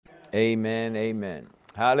Amen, amen.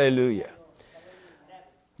 Hallelujah.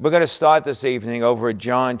 We're going to start this evening over at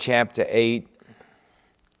John chapter 8,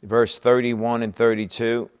 verse 31 and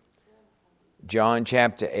 32. John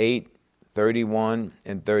chapter 8, 31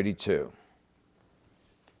 and 32.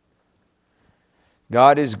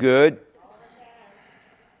 God is good.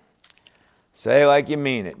 Say it like you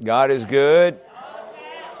mean it. God is good.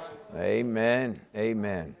 Amen,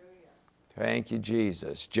 amen. Thank you,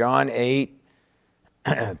 Jesus. John 8,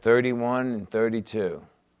 31 and 32.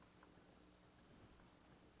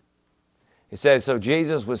 It says, so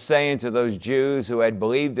Jesus was saying to those Jews who had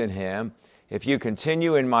believed in him, if you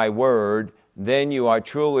continue in my word, then you are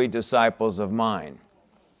truly disciples of mine.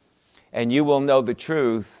 And you will know the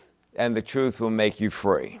truth, and the truth will make you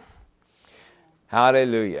free.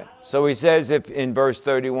 Hallelujah. So he says in verse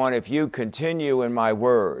 31, if you continue in my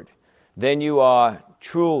word, then you are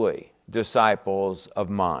truly disciples of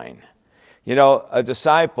mine. You know, a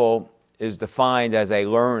disciple is defined as a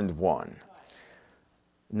learned one.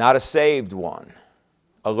 Not a saved one,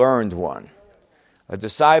 a learned one. A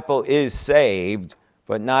disciple is saved,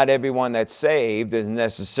 but not everyone that's saved is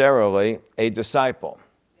necessarily a disciple.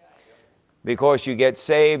 Because you get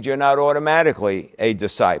saved, you're not automatically a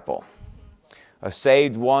disciple. A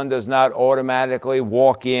saved one does not automatically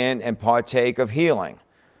walk in and partake of healing.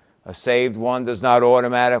 A saved one does not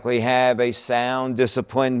automatically have a sound,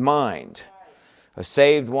 disciplined mind. A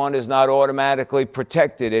saved one is not automatically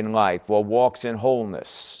protected in life or walks in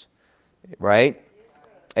wholeness. Right?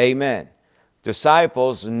 Amen.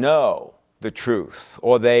 Disciples know the truth,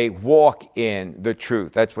 or they walk in the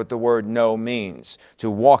truth. That's what the word know means,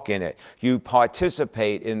 to walk in it. You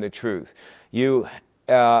participate in the truth. You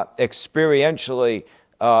experientially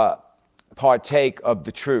partake of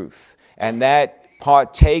the truth. And that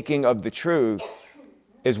partaking of the truth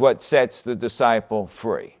is what sets the disciple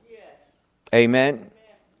free. Amen?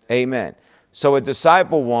 Amen. So a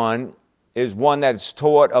disciple one is one that's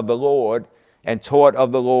taught of the Lord and taught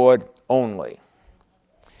of the Lord only.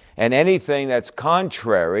 And anything that's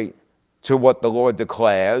contrary to what the Lord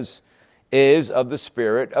declares is of the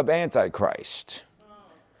spirit of Antichrist.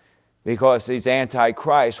 Because he's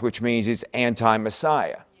Antichrist, which means he's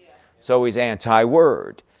anti-Messiah. So he's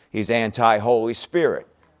anti-Word. He's anti-Holy Spirit.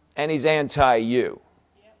 And he's anti-you.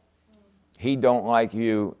 He don't like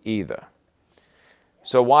you either.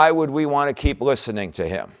 So why would we want to keep listening to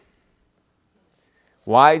him?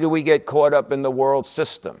 Why do we get caught up in the world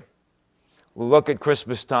system? Well, look at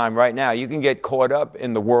Christmas time right now. You can get caught up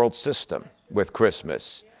in the world system with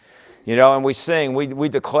Christmas. You know, and we sing, we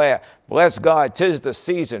declare, bless God, 'tis the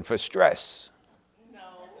season for stress.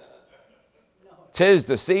 'Tis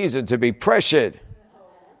the season to be pressured.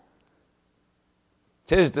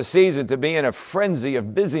 'Tis the season to be in a frenzy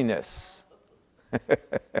of busyness.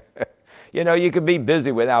 You know, you can be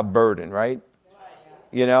busy without burden, right?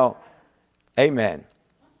 You know, amen.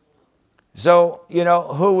 So, you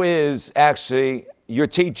know, who is actually your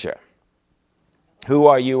teacher? Who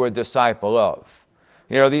are you a disciple of?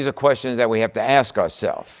 You know, these are questions that we have to ask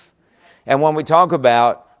ourselves. And when we talk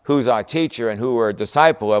about who's our teacher and who we're a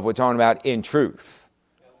disciple of, we're talking about in truth.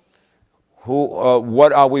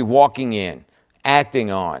 What are we walking in, acting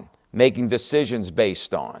on, making decisions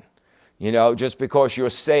based on? You know, just because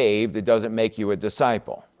you're saved, it doesn't make you a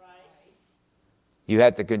disciple. You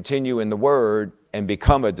have to continue in the Word and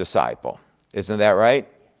become a disciple. Isn't that right?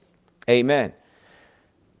 Amen.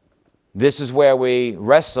 This is where we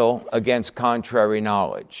wrestle against contrary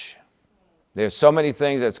knowledge. There's so many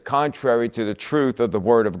things that's contrary to the truth of the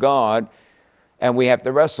Word of God, and we have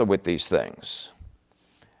to wrestle with these things.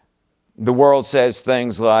 The world says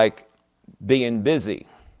things like being busy,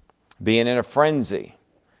 being in a frenzy,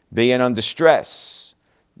 being under stress,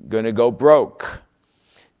 going to go broke,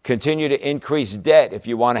 continue to increase debt if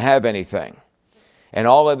you want to have anything. And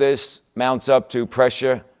all of this mounts up to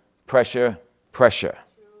pressure, pressure, pressure.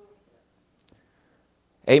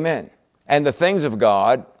 Amen. And the things of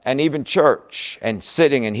God, and even church, and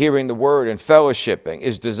sitting and hearing the word and fellowshipping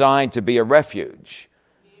is designed to be a refuge.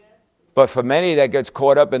 But for many that gets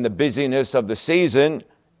caught up in the busyness of the season,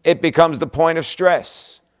 it becomes the point of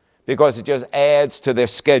stress because it just adds to their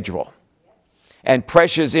schedule. And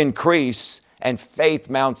pressures increase, and faith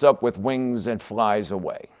mounts up with wings and flies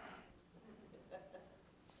away.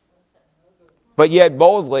 But yet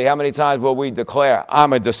boldly, how many times will we declare,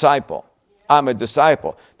 I'm a disciple? I'm a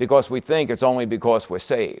disciple, because we think it's only because we're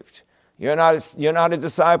saved. You're not a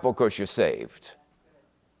disciple because you're saved.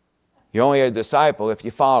 You're only a disciple if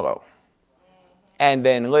you follow and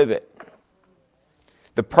then live it.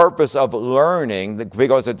 The purpose of learning,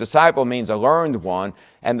 because a disciple means a learned one,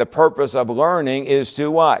 and the purpose of learning is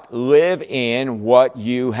to what? Live in what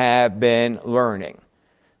you have been learning.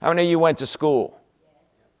 How many of you went to school?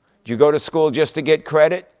 Did you go to school just to get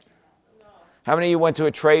credit? No. How many of you went to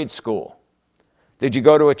a trade school? Did you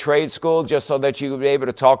go to a trade school just so that you would be able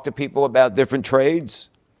to talk to people about different trades?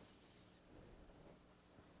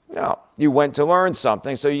 No. You went to learn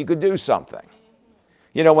something so you could do something.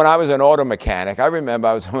 You know, when I was an auto mechanic, I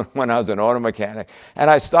remember when I was an auto mechanic,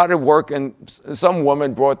 and I started working, some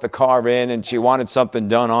woman brought the car in and she wanted something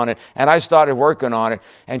done on it, and I started working on it,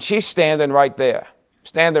 and she's standing right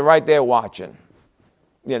there watching.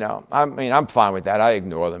 You know, I mean, I'm fine with that. I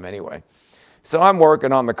ignore them anyway. So I'm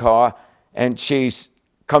working on the car, and she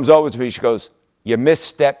comes over to me, she goes, "You missed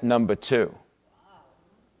step number 2.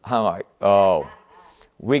 I'm like, oh,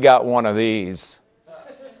 we got one of these.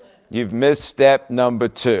 You've missed step number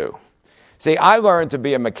 2. See, I learned to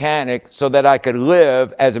be a mechanic so that I could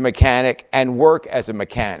live as a mechanic and work as a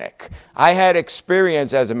mechanic. I had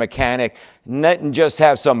experience as a mechanic, didn't just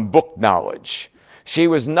have some book knowledge. She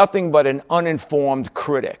was nothing but an uninformed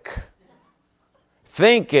critic,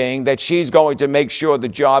 thinking that she's going to make sure the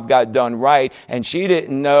job got done right, and she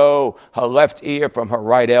didn't know her left ear from her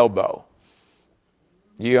right elbow.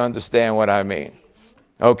 You understand what I mean?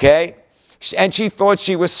 Okay? And she thought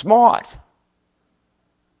she was smart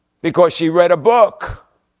because she read a book.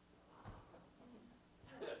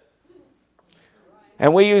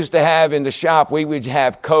 And we used to have in the shop, we would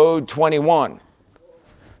have code 21.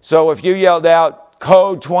 So if you yelled out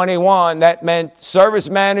code 21, that meant service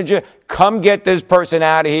manager, come get this person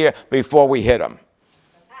out of here before we hit them.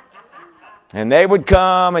 And they would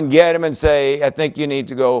come and get him and say, I think you need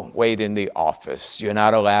to go wait in the office. You're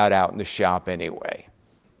not allowed out in the shop anyway.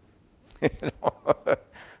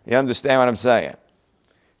 You understand what I'm saying?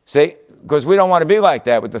 See, because we don't want to be like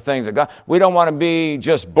that with the things of God. We don't want to be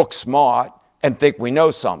just book smart and think we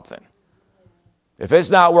know something. If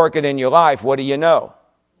it's not working in your life, what do you know?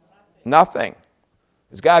 Nothing.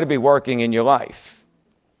 It's got to be working in your life.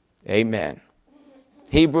 Amen.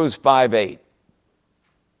 Hebrews 5:8.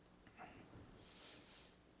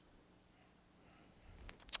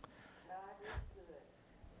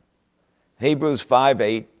 Hebrews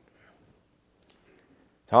 5:8.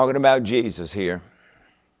 Talking about Jesus here.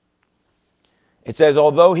 It says,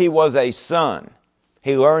 although he was a son,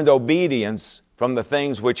 he learned obedience from the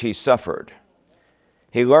things which he suffered.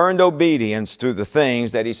 He learned obedience through the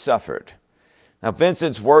things that he suffered. Now,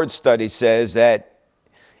 Vincent's word study says that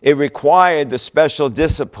it required the special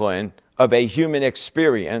discipline of a human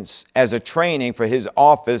experience as a training for his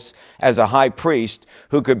office as a high priest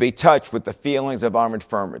who could be touched with the feelings of our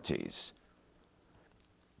infirmities.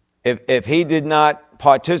 If he did not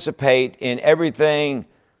participate in everything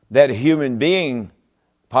that a human being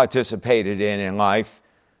participated in life,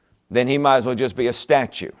 then he might as well just be a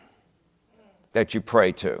statue that you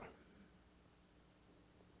pray to.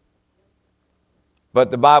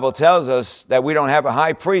 But the Bible tells us that we don't have a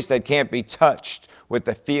high priest that can't be touched with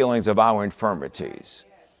the feelings of our infirmities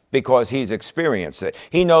because he's experienced it.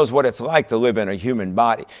 He knows what it's like to live in a human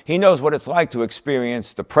body. He knows what it's like to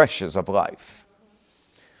experience the pressures of life.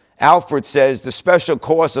 Alfred says the special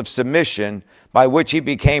course of submission by which he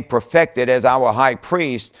became perfected as our high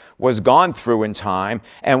priest was gone through in time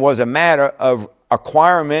and was a matter of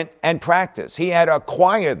acquirement and practice. He had to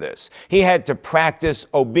acquire this. He had to practice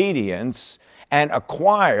obedience and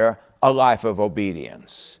acquire a life of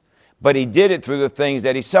obedience. But he did it through the things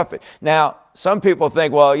that he suffered. Now, some people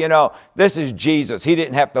think, well, you know, this is Jesus. He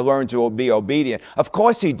didn't have to learn to be obedient. Of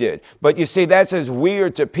course he did. But you see, that's as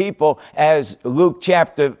weird to people as Luke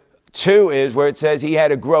chapter 2 is, where it says he had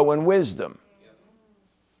to grow in wisdom.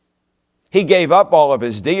 He gave up all of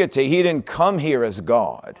his deity. He didn't come here as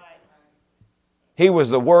God. He was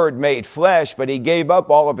the Word made flesh, but he gave up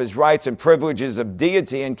all of his rights and privileges of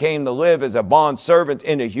deity and came to live as a bondservant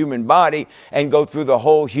in a human body and go through the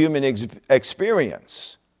whole human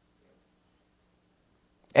experience.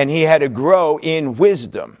 And he had to grow in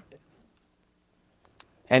wisdom.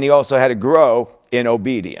 And he also had to grow in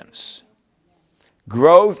obedience.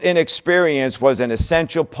 Growth in experience was an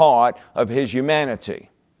essential part of his humanity.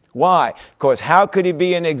 Why? Because how could he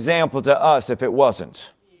be an example to us if it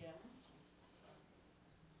wasn't?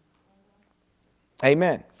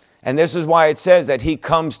 Amen. And this is why it says that he can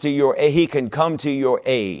come to your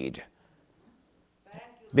aid.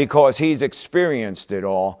 Because he's experienced it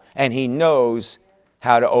all and he knows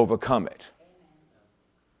how to overcome it.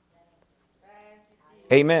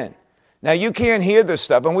 Amen. Now, you can't hear this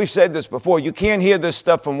stuff, and we've said this before, you can't hear this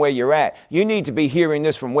stuff from where you're at. You need to be hearing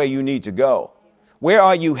this from where you need to go. Where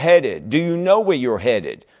are you headed? Do you know where you're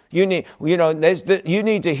headed? You need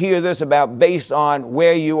to hear this about based on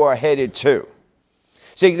where you are headed to.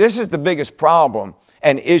 See, this is the biggest problem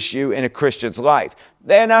and issue in a Christian's life.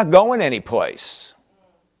 They're not going anyplace.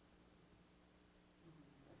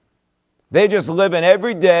 They're just living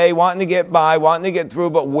every day, wanting to get by, wanting to get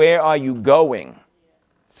through, but where are you going?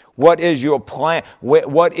 What is your plan?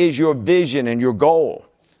 What is your vision and your goal?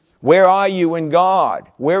 Where are you in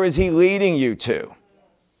God? Where is He leading you to?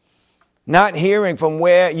 Not hearing from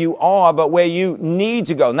where you are, but where you need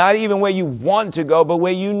to go. Not even where you want to go, but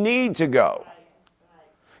where you need to go.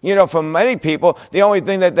 You know, for many people, the only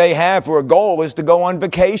thing that they have for a goal is to go on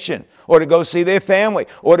vacation, or to go see their family,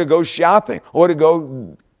 or to go shopping, or to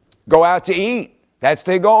go out to eat. That's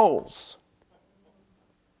their goals.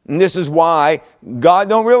 And this is why God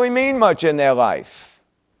don't really mean much in their life.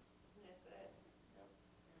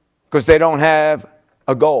 Because they don't have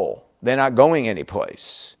a goal. They're not going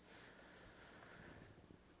anyplace.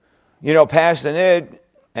 You know, Pastor Ned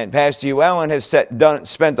and Pastor Hugh Ellen has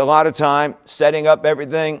spent a lot of time setting up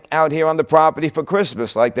everything out here on the property for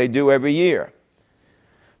Christmas like they do every year.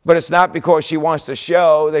 But it's not because she wants to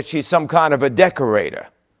show that she's some kind of a decorator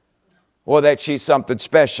or that she's something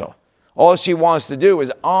special. All she wants to do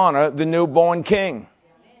is honor the newborn king.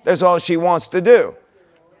 That's all she wants to do.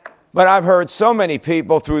 But I've heard so many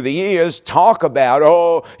people through the years talk about,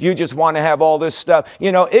 oh, you just want to have all this stuff.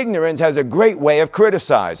 You know, ignorance has a great way of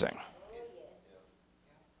criticizing.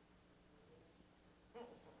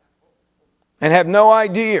 And have no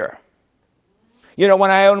idea. You know,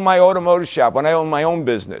 when I owned my automotive shop, when I owned my own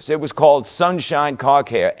business, it was called Sunshine Car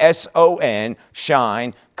Care, S-O-N,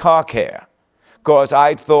 Shine Car Care. Because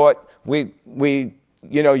I thought we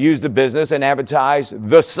used the business and advertised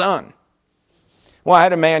the sun. Well, I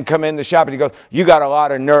had a man come in the shop and he goes, you got a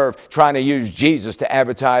lot of nerve trying to use Jesus to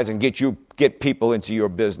advertise and get people into your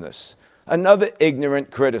business. Another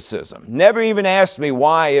ignorant criticism. Never even asked me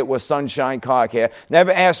why it was Sunshine Car Care.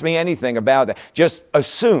 Never asked me anything about that. Just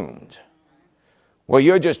assumed. Well,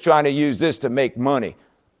 you're just trying to use this to make money.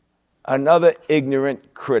 Another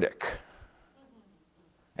ignorant critic.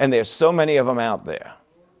 And there's so many of them out there.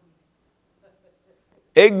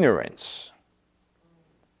 Ignorance.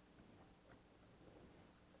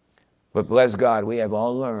 But bless God, we have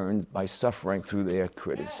all learned by suffering through their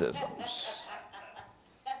criticisms.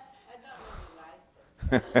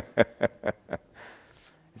 It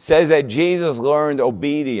says that Jesus learned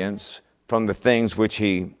obedience from the things which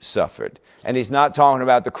he suffered. And he's not talking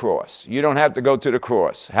about the cross. You don't have to go to the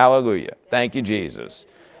cross. Hallelujah. Thank you, Jesus.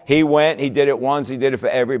 He went, he did it once, he did it for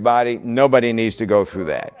everybody. Nobody needs to go through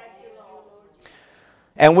that.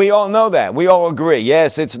 And we all know that. We all agree.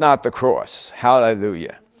 Yes, it's not the cross.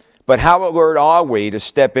 Hallelujah. But how alert are we to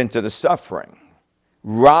step into the suffering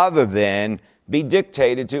rather than be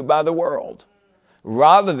dictated to by the world?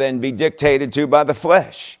 Rather than be dictated to by the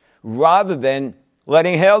flesh, rather than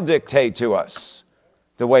letting hell dictate to us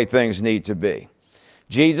the way things need to be.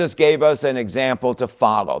 Jesus gave us an example to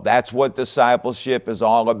follow. That's what discipleship is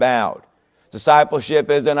all about.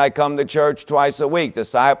 Discipleship isn't I come to church twice a week.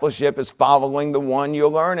 Discipleship is following the one you're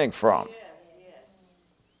learning from.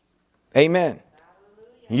 Amen.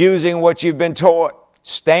 Using what you've been taught,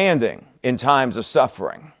 standing in times of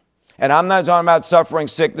suffering. And I'm not talking about suffering,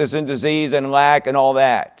 sickness, and disease, and lack, and all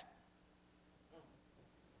that.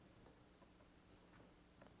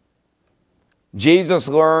 Jesus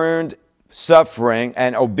learned suffering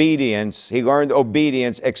and obedience. He learned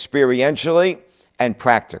obedience experientially and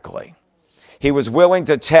practically. He was willing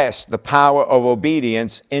to test the power of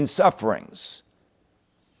obedience in sufferings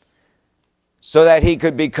so that he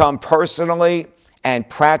could become personally and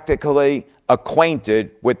practically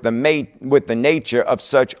acquainted with the nature of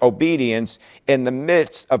such obedience in the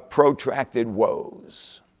midst of protracted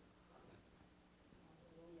woes.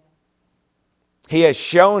 He has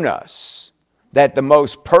shown us that the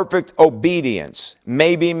most perfect obedience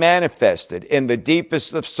may be manifested in the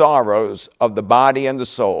deepest of sorrows of the body and the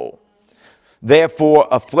soul. Therefore,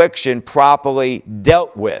 affliction properly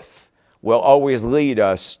dealt with will always lead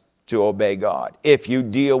us to obey God, if you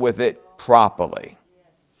deal with it properly.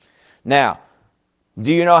 Now,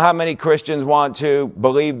 do you know how many Christians want to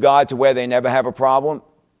believe God to where they never have a problem?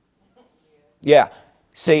 Yeah.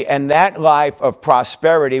 See, and that life of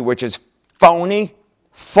prosperity, which is phony,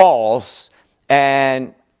 false,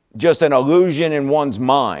 and just an illusion in one's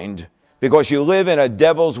mind, because you live in a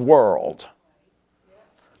devil's world.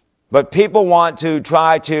 But people want to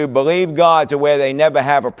try to believe God to where they never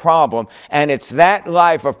have a problem, and it's that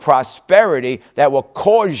life of prosperity that will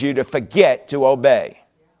cause you to forget to obey.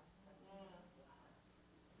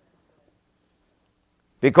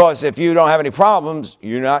 Because if you don't have any problems,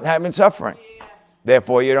 you're not having suffering.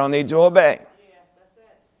 Therefore, you don't need to obey.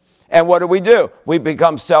 And what do? We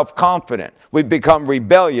become self-confident. We become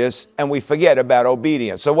rebellious, and we forget about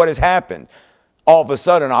obedience. So what has happened? All of a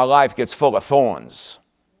sudden, our life gets full of thorns,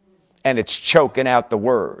 and it's choking out the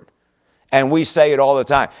word. And we say it all the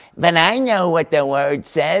time. But I know what the word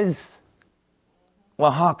says.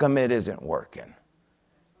 Well, how come it isn't working?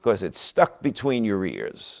 Because it's stuck between your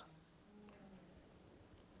ears.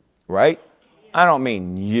 Right? I don't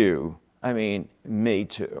mean you. I mean me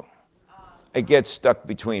too. It gets stuck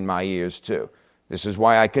between my ears too. This is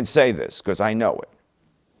why I can say this, because I know it.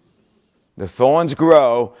 The thorns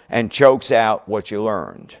grow and chokes out what you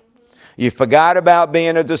learned. You forgot about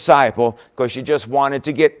being a disciple because you just wanted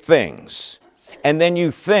to get things. And then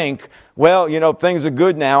you think, well, things are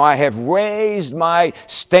good now. I have raised my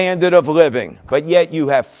standard of living. But yet you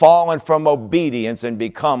have fallen from obedience and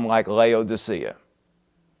become like Laodicea.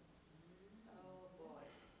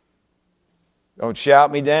 Don't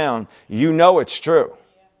shout me down. You know it's true.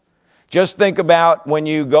 Just think about when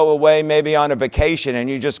you go away maybe on a vacation and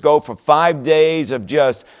you just go for 5 days of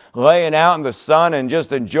just laying out in the sun and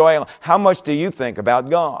just enjoying. How much do you think about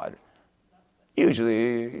God?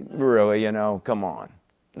 Usually, really, come on.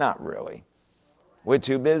 Not really. We're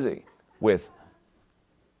too busy with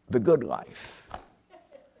the good life,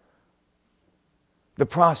 the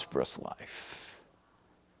prosperous life.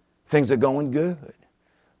 Things are going good.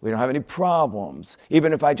 We don't have any problems.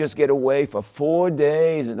 Even if I just get away for 4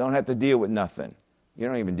 days and don't have to deal with nothing. You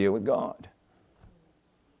don't even deal with God.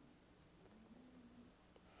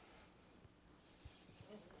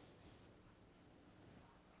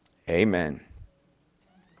 Amen.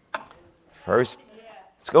 First,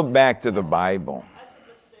 let's go back to the Bible.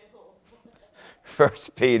 1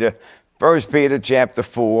 Peter chapter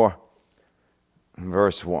 4,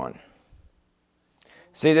 verse 1.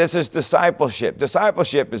 See, this is discipleship.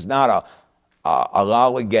 Discipleship is not a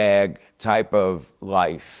lollygag type of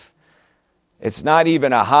life. It's not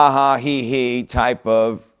even a ha-ha, he-he type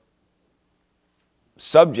of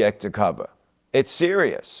subject to cover. It's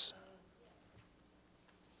serious.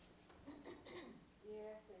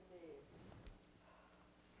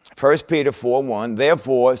 First Peter 4:1,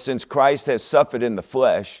 therefore, since Christ has suffered in the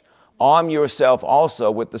flesh, arm yourself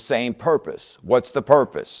also with the same purpose. What's the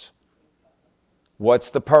purpose?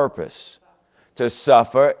 What's the purpose? To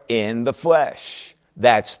suffer in the flesh.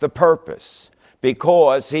 That's the purpose.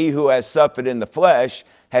 Because he who has suffered in the flesh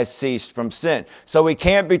has ceased from sin. So we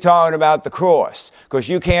can't be talking about the cross, because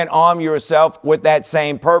you can't arm yourself with that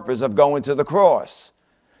same purpose of going to the cross.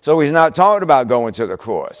 So he's not talking about going to the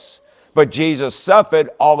cross. But Jesus suffered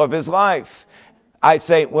all of his life. I'd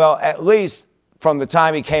say, well, at least from the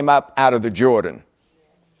time he came up out of the Jordan,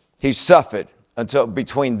 he suffered until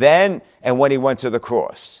between then and when he went to the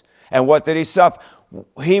cross. And what did he suffer?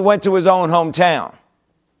 He went to his own hometown.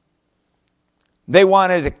 They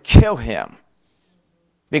wanted to kill him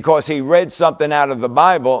because he read something out of the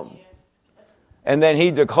Bible. And then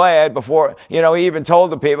he declared before, he even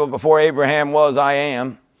told the people, before Abraham was, I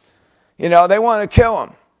am. They wanted to kill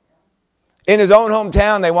him. In his own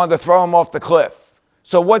hometown, they wanted to throw him off the cliff.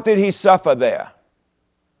 So what did he suffer there?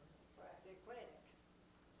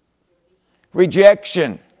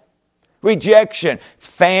 Rejection.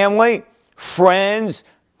 Family, friends,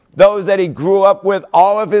 those that he grew up with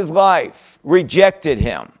all of his life rejected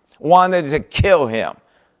him, wanted to kill him.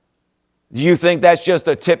 Do you think that's just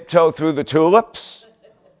a tiptoe through the tulips?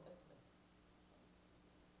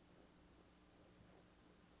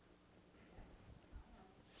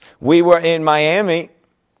 We were in Miami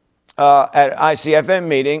at ICFM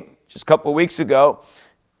meeting just a couple of weeks ago.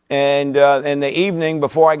 And in the evening,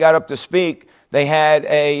 before I got up to speak, they had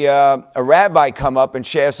a rabbi come up and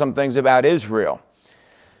share some things about Israel.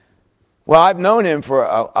 Well, I've known him for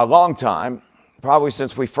a long time, probably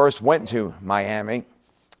since we first went to Miami,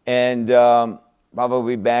 and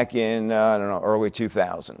probably back in, early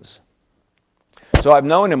 2000s. So I've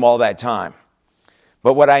known him all that time.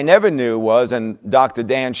 But what I never knew was, and Dr.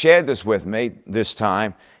 Dan shared this with me this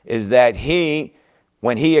time, is that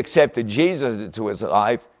when he accepted Jesus into his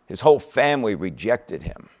life, his whole family rejected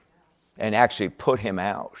him and actually put him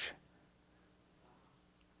out.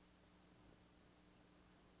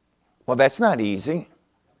 Well, that's not easy,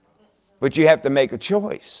 but you have to make a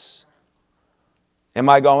choice. Am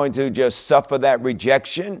I going to just suffer that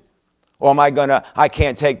rejection? Or am I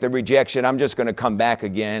can't take the rejection, I'm just going to come back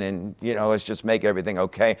again and, let's just make everything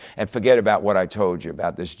okay and forget about what I told you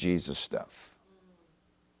about this Jesus stuff.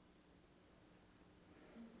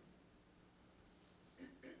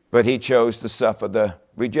 But he chose to suffer the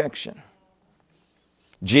rejection.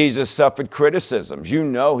 Jesus suffered criticisms. You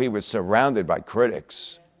know he was surrounded by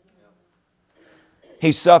critics.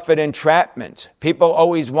 He suffered entrapment. People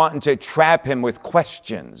always wanting to trap him with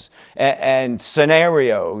questions and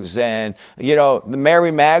scenarios. And, the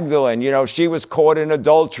Mary Magdalene, she was caught in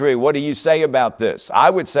adultery. What do you say about this? I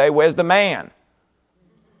would say, where's the man?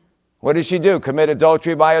 What did she do? Commit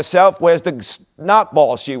adultery by herself? Where's the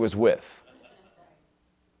nutball she was with?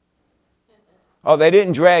 Oh, they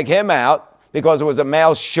didn't drag him out because it was a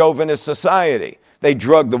male chauvinist society. They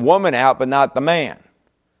drugged the woman out, but not the man.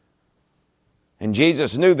 And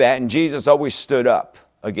Jesus knew that, and Jesus always stood up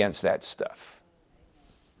against that stuff.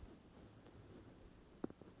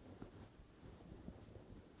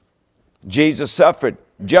 Jesus suffered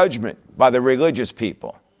judgment by the religious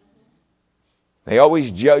people. They always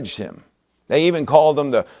judged him. They even called him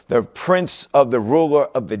the prince of the ruler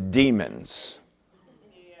of the demons.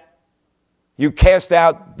 You cast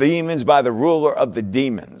out demons by the ruler of the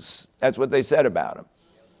demons. That's what they said about him.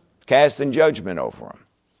 Casting judgment over him.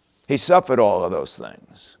 He suffered all of those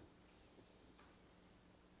things.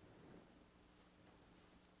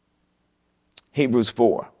 Hebrews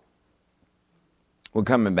 4. We're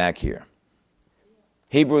coming back here.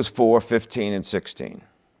 Hebrews 4, 15 and 16.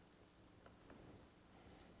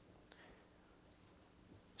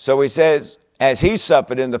 So he says, as he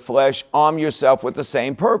suffered in the flesh, arm yourself with the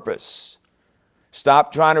same purpose.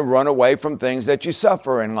 Stop trying to run away from things that you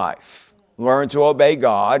suffer in life. Learn to obey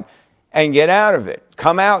God and get out of it.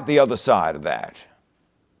 Come out the other side of that.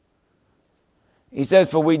 He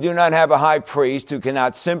says, for we do not have a high priest who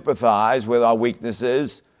cannot sympathize with our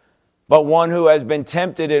weaknesses, but one who has been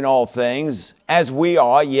tempted in all things, as we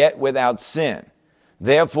are, yet without sin.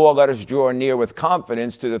 Therefore, let us draw near with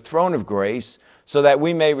confidence to the throne of grace, so that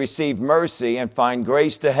we may receive mercy and find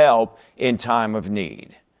grace to help in time of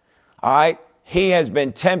need. All right? He has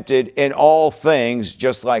been tempted in all things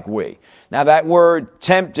just like we. Now that word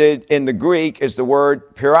tempted in the Greek is the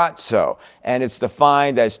word pirazzo, and it's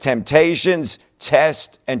defined as temptations,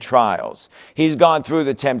 tests, and trials. He's gone through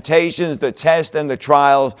the temptations, the tests, and the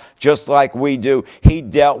trials just like we do. He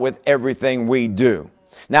dealt with everything we do.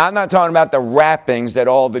 Now I'm not talking about the wrappings that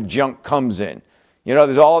all the junk comes in.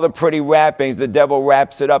 There's all the pretty wrappings. The devil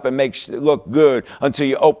wraps it up and makes it look good until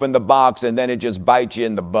you open the box and then it just bites you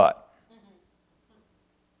in the butt.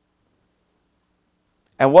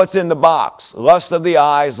 And what's in the box? Lust of the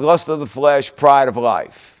eyes, lust of the flesh, pride of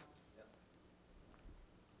life.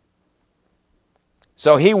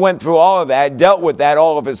 So he went through all of that, dealt with that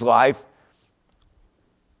all of his life.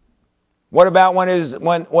 What about when his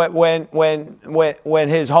hometown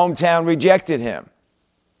rejected him?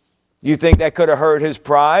 You think that could have hurt his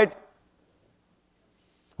pride?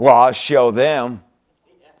 Well, I'll show them.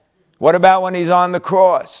 What about when he's on the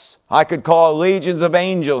cross? I could call legions of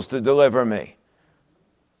angels to deliver me.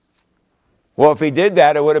 Well, if he did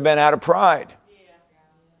that, it would have been out of pride.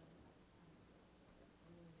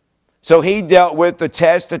 So he dealt with the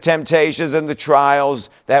tests, the temptations, and the trials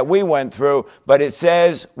that we went through. But it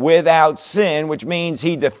says without sin, which means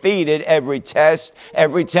he defeated every test,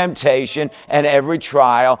 every temptation, and every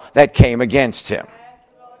trial that came against him.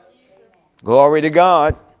 Glory to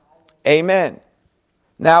God. Amen.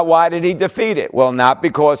 Now, why did he defeat it? Well, not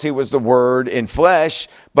because he was the Word in flesh,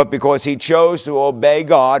 but because he chose to obey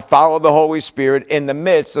God, follow the Holy Spirit in the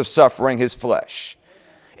midst of suffering his flesh.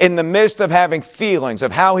 In the midst of having feelings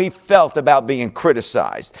of how he felt about being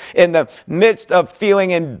criticized. In the midst of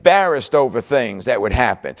feeling embarrassed over things that would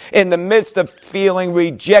happen. In the midst of feeling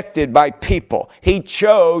rejected by people. He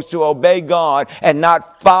chose to obey God and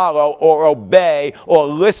not follow or obey or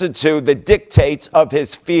listen to the dictates of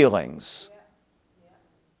his feelings.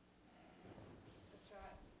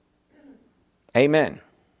 Amen.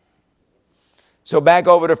 So back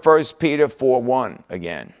over to 1 Peter 4:1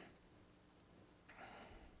 again.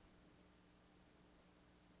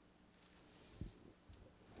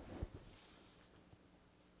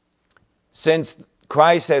 Since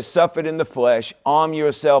Christ has suffered in the flesh, arm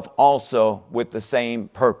yourself also with the same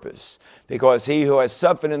purpose, because he who has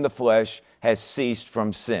suffered in the flesh has ceased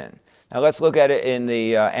from sin. Now let's look at it in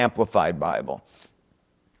the Amplified Bible,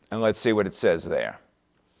 and let's see what it says there.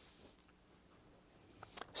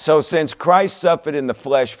 So since Christ suffered in the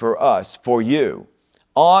flesh for us, for you,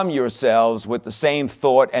 arm yourselves with the same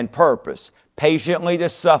thought and purpose, patiently to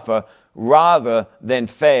suffer rather than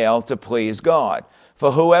fail to please God.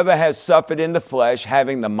 For whoever has suffered in the flesh,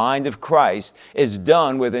 having the mind of Christ, is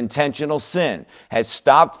done with intentional sin, has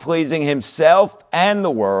stopped pleasing himself and the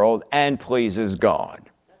world, and pleases God.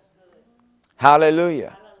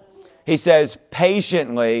 Hallelujah. He says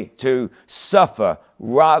patiently to suffer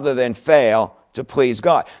rather than fail to please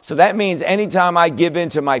God. So that means anytime I give in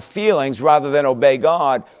to my feelings rather than obey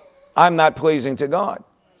God, I'm not pleasing to God.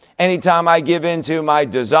 Anytime I give in to my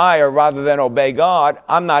desire rather than obey God,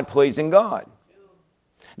 I'm not pleasing God.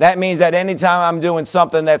 That means that anytime I'm doing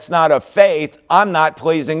something that's not of faith, I'm not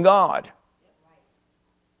pleasing God.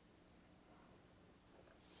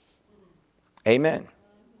 Amen.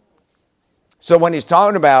 So when he's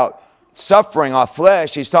talking about suffering our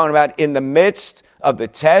flesh, he's talking about in the midst of the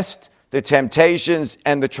test, the temptations,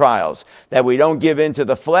 and the trials. That we don't give in to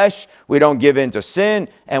the flesh, we don't give in to sin,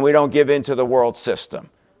 and we don't give in to the world system.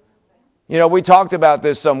 You know, we talked about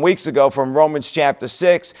this some weeks ago from Romans chapter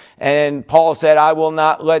 6, and Paul said, I will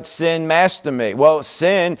not let sin master me. Well,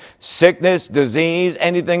 sin, sickness, disease,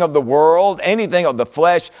 anything of the world, anything of the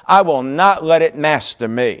flesh, I will not let it master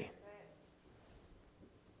me.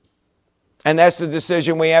 And that's the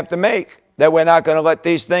decision we have to make, that we're not going to let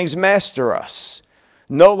these things master us.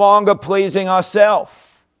 No longer pleasing ourselves.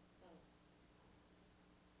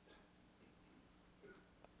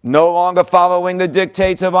 No longer following the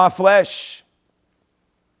dictates of our flesh.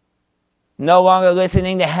 No longer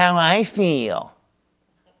listening to how I feel.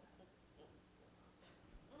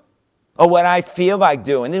 Or what I feel like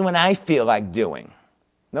doing, then when I feel like doing.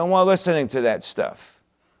 No more listening to that stuff.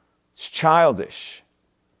 It's childish.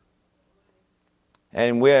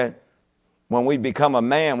 And when we become a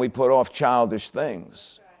man, we put off childish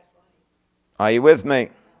things. Are you with me?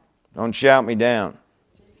 Don't shout me down.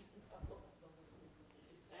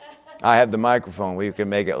 I have the microphone. We can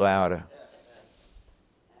make it louder.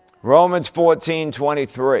 Romans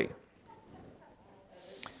 14:23.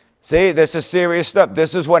 See, this is serious stuff.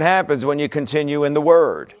 This is what happens when you continue in the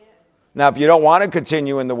Word. Now, if you don't want to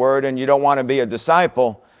continue in the Word and you don't want to be a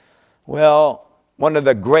disciple, well, one of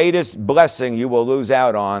the greatest blessings you will lose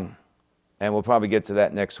out on, and we'll probably get to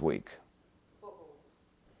that next week.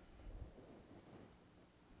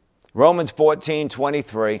 Romans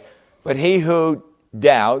 14:23. But he who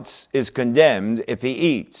doubts is condemned if he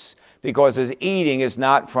eats, because his eating is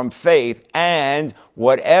not from faith, and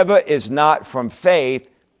whatever is not from faith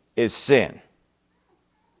is sin.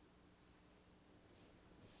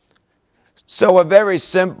 So a very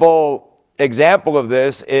simple example of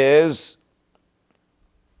this is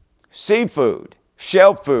seafood,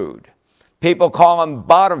 shell food. People call them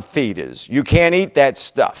bottom feeders. You can't eat that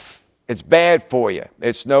stuff. It's bad for you.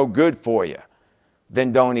 It's no good for you.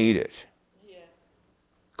 Then don't eat it.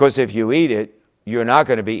 Because if you eat it, you're not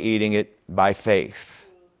going to be eating it by faith.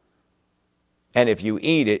 And if you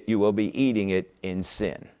eat it, you will be eating it in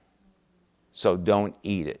sin. So don't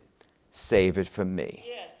eat it. Save it for me.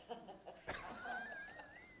 Yes.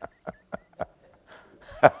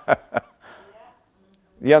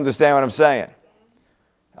 You understand what I'm saying?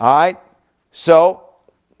 All right? So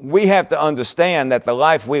we have to understand that the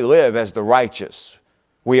life we live as the righteous,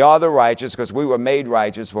 we are the righteous because we were made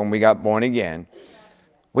righteous when we got born again.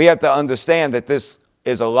 We have to understand that this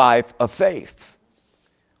is a life of faith.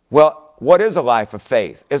 Well, what is a life of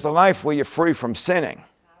faith? It's a life where you're free from sinning.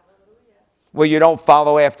 Where you don't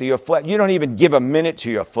follow after your flesh. You don't even give a minute to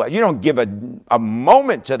your flesh. You don't give a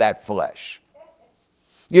moment to that flesh.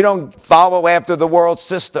 You don't follow after the world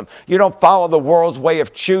system. You don't follow the world's way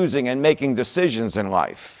of choosing and making decisions in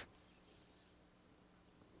life.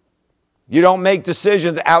 You don't make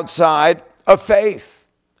decisions outside of faith.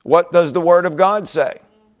 What does the Word of God say?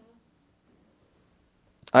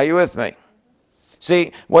 Are you with me?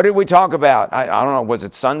 See, what did we talk about? I don't know, was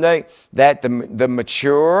it Sunday? That the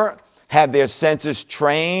mature have their senses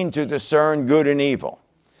trained to discern good and evil.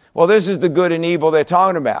 Well, this is the good and evil they're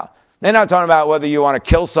talking about. They're not talking about whether you want to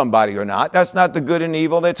kill somebody or not. That's not the good and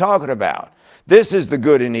evil they're talking about. This is the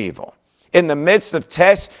good and evil. In the midst of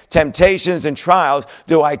tests, temptations, and trials,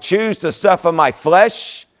 do I choose to suffer my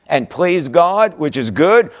flesh and please God, which is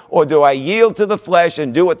good, or do I yield to the flesh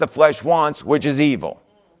and do what the flesh wants, which is evil?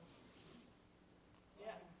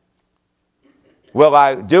 Will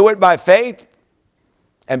I do it by faith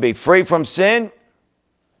and be free from sin?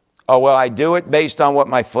 Or will I do it based on what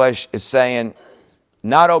my flesh is saying,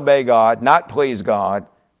 not obey God, not please God,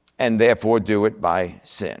 and therefore do it by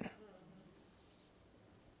sin?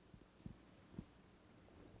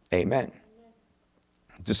 Amen.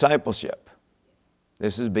 Discipleship.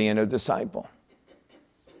 This is being a disciple.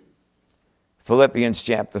 Philippians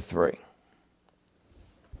chapter 3,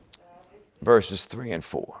 verses 3 and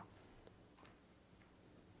 4.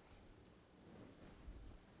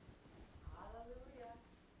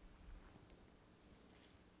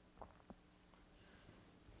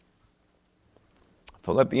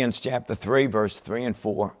 Philippians chapter 3, verse 3 and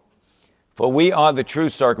 4. For we are the true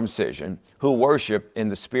circumcision, who worship in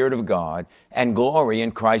the Spirit of God and glory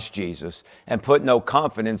in Christ Jesus, and put no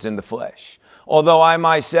confidence in the flesh. Although I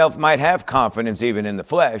myself might have confidence even in the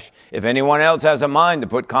flesh, if anyone else has a mind to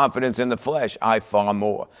put confidence in the flesh, I far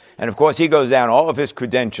more. And of course, he goes down all of his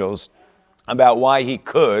credentials about why he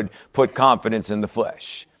could put confidence in the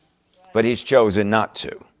flesh, but he's chosen not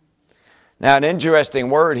to. Now, an interesting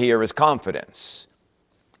word here is confidence.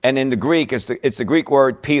 And in the Greek, it's the Greek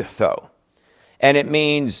word pitho. And it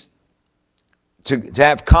means, to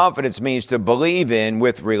have confidence means to believe in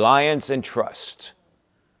with reliance and trust,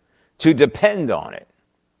 to depend on it.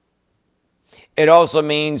 It also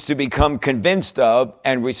means to become convinced of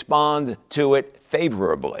and respond to it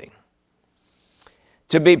favorably,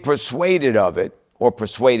 to be persuaded of it or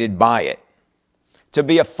persuaded by it, to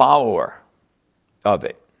be a follower of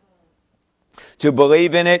it, to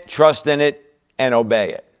believe in it, trust in it, and obey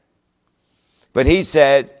it. But he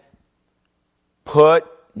said, put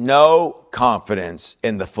no confidence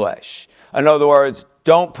in the flesh. In other words,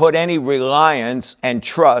 don't put any reliance and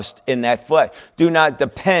trust in that flesh. Do not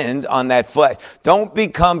depend on that flesh. Don't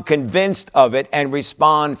become convinced of it and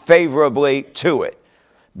respond favorably to it.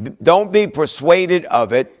 Don't be persuaded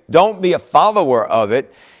of it. Don't be a follower of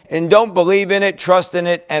it. And don't believe in it, trust in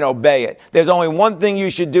it, and obey it. There's only one thing you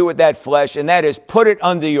should do with that flesh, and that is put it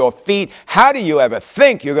under your feet. How do you ever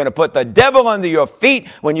think you're going to put the devil under your feet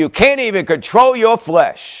when you can't even control your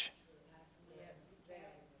flesh?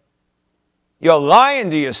 You're lying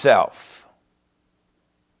to yourself.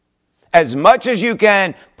 As much as you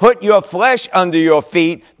can put your flesh under your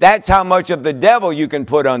feet, that's how much of the devil you can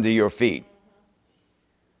put under your feet.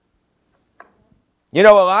 You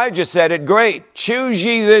know, Elijah said it great. Choose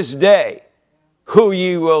ye this day who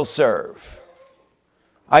ye will serve.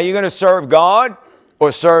 Are you going to serve God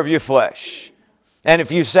or serve your flesh? And if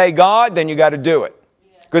you say God, then you got to do it.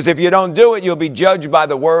 Because if you don't do it, you'll be judged by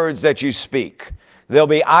the words that you speak. There'll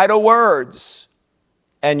be idle words,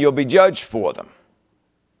 and you'll be judged for them.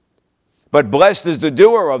 But blessed is the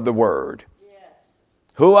doer of the word.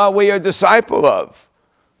 Who are we a disciple of?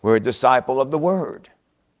 We're a disciple of the word,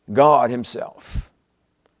 God himself.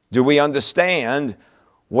 Do we understand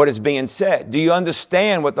what is being said? Do you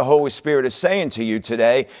understand what the Holy Spirit is saying to you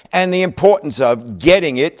today and the importance of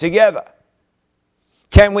getting it together?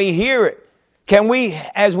 Can we hear it? Can we,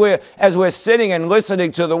 as we're sitting and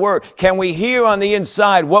listening to the word, can we hear on the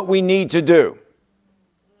inside what we need to do?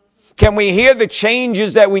 Can we hear the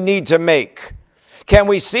changes that we need to make? Can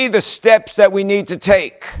we see the steps that we need to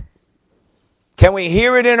take? Can we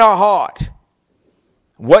hear it in our heart?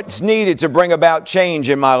 What's needed to bring about change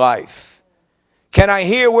in my life? Can I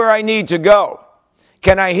hear where I need to go?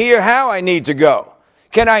 Can I hear how I need to go?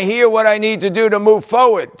 Can I hear what I need to do to move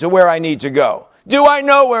forward to where I need to go? Do I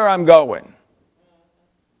know where I'm going?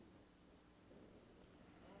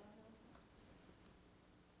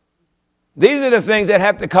 These are the things that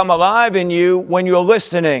have to come alive in you when you're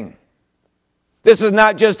listening. This is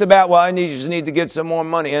not just about, well, I just need to get some more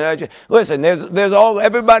money. Listen,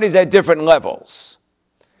 everybody's at different levels.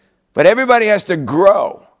 But everybody has to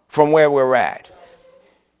grow from where we're at.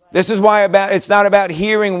 This is why it's not about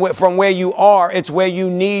hearing from where you are, it's where you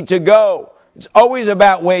need to go. It's always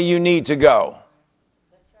about where you need to go.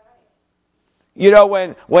 You know,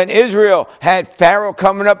 when Israel had Pharaoh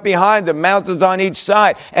coming up behind them, mountains on each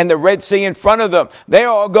side, and the Red Sea in front of them, they're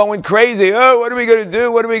all going crazy. Oh, what are we going to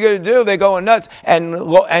do? What are we going to do? They're going nuts. And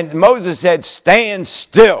Moses said, stand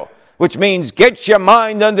still, which means get your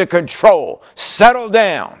mind under control. Settle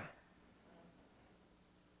down.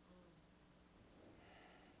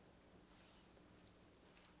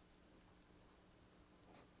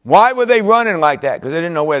 Why were they running like that? Because they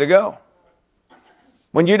didn't know where to go.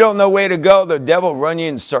 When you don't know where to go, the devil will run you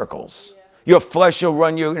in circles. Your flesh will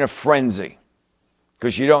run you in a frenzy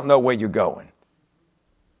because you don't know where you're going.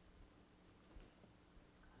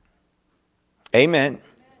 Amen.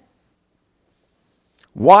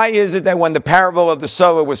 Why is it that when the parable of the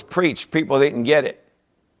sower was preached, people didn't get it?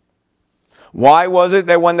 Why was it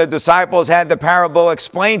that when the disciples had the parable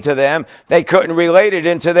explained to them, they couldn't relate it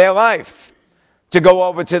into their life? To go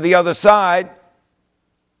over to the other side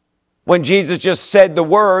when Jesus just said the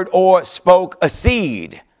word or spoke a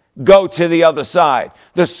seed. Go to the other side.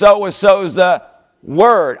 The sower sows the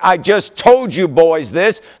word. I just told you boys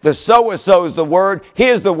this. The sower sows the word.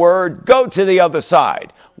 Here's the word. Go to the other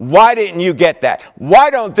side. Why didn't you get that? Why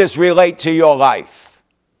don't this relate to your life?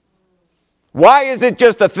 Why is it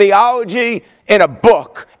just a theology in a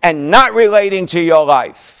book and not relating to your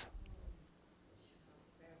life?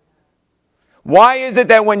 Why is it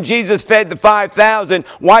that when Jesus fed the 5,000,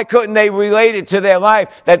 why couldn't they relate it to their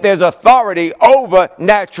life that there's authority over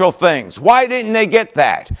natural things? Why didn't they get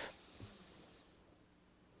that?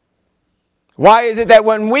 Why is it that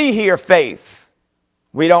when we hear faith,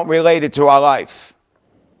 we don't relate it to our life?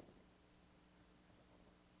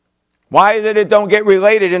 Why is it don't get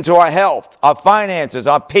related into our health, our finances,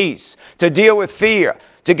 our peace, to deal with fear,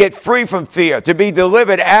 to get free from fear, to be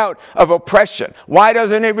delivered out of oppression? Why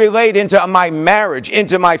doesn't it relate into my marriage,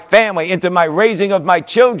 into my family, into my raising of my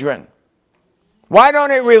children? Why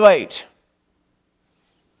don't it relate?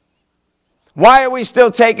 Why are we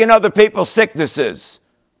still taking other people's sicknesses?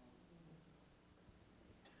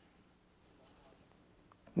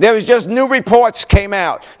 There was just new reports came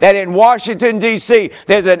out that in Washington, D.C.,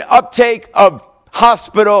 there's an uptake of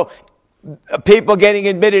hospital people getting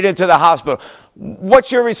admitted into the hospital.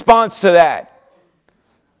 What's your response to that?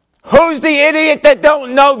 Who's the idiot that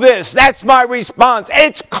don't know this? That's my response.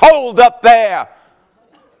 It's cold up there.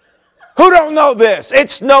 Who don't know this?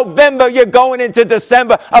 It's November. You're going into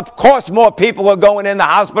December. Of course more people are going in the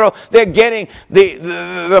hospital. They're getting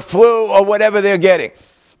the flu or whatever they're getting.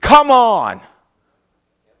 Come on.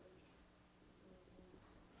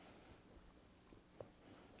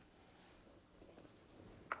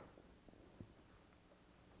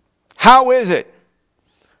 How is it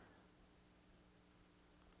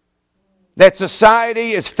that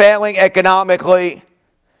society is failing economically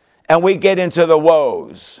and we get into the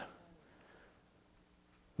woes?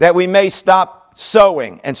 That we may stop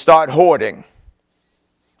sowing and start hoarding.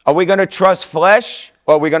 Are we going to trust flesh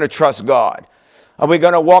or are we going to trust God? Are we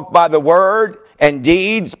going to walk by the word and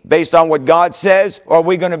deeds based on what God says, or are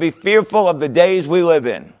we going to be fearful of the days we live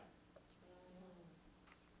in?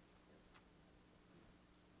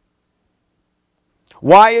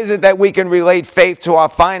 Why is it that we can relate faith to our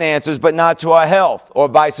finances but not to our health, or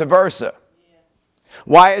vice versa?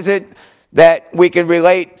 Why is it that we can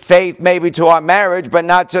relate faith maybe to our marriage but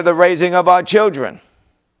not to the raising of our children?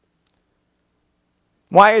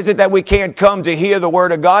 Why is it that we can't come to hear the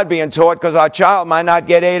word of God being taught because our child might not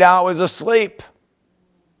get 8 hours of sleep?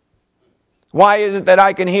 Why is it that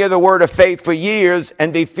I can hear the word of faith for years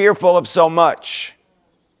and be fearful of so much?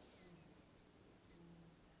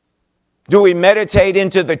 Do we meditate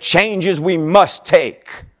into the changes we must take?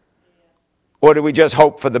 Or do we just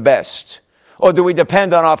hope for the best? Or do we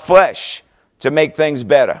depend on our flesh to make things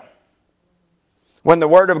better? When the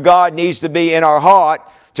word of God needs to be in our heart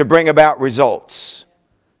to bring about results.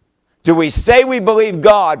 Do we say we believe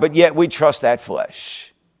God, but yet we trust that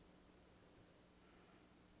flesh?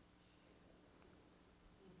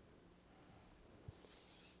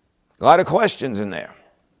 A lot of questions in there.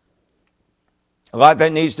 A lot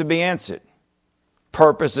that needs to be answered.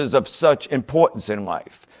 Purposes of such importance in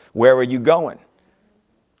life. Where are you going?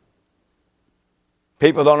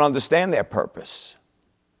 People don't understand their purpose.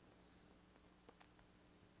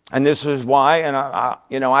 And this is why, and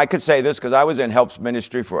I could say this because I was in helps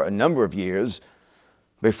ministry for a number of years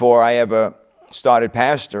before I ever started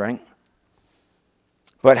pastoring.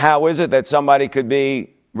 But how is it that somebody could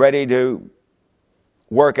be ready to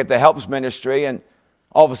work at the helps ministry and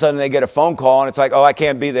all of a sudden they get a phone call and it's like, oh, I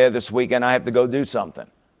can't be there this weekend. I have to go do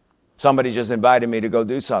something. Somebody just invited me to go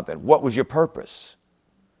do something. What was your purpose?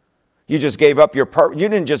 You just gave up your purpose. You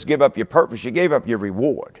didn't just give up your purpose. You gave up your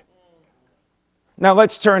reward. Now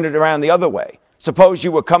let's turn it around the other way. Suppose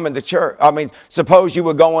you were coming to church. Suppose you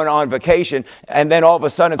were going on vacation and then all of a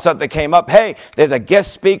sudden something came up. Hey, there's a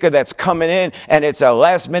guest speaker that's coming in and it's a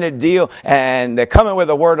last minute deal and they're coming with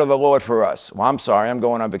a word of the Lord for us. Well, I'm sorry, I'm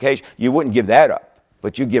going on vacation. You wouldn't give that up.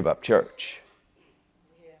 But you give up church.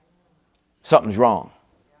 Something's wrong.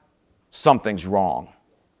 Something's wrong.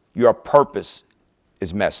 Your purpose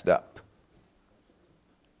is messed up.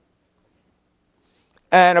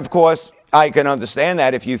 And of course, I can understand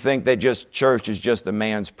that if you think that just church is just a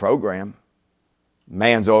man's program,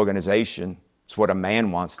 man's organization, it's what a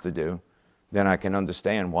man wants to do, then I can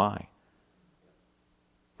understand why.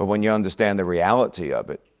 But when you understand the reality of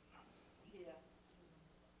it,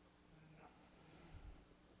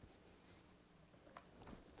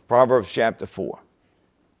 Proverbs chapter 4.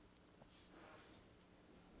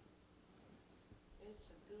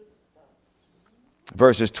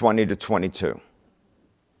 Verses 20 to 22.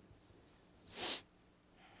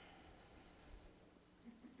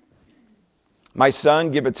 My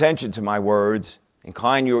son, give attention to my words.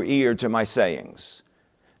 Incline your ear to my sayings.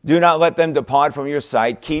 Do not let them depart from your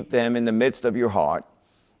sight. Keep them in the midst of your heart.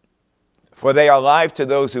 For they are life to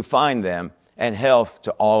those who find them and health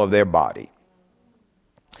to all of their body.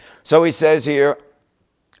 So he says here,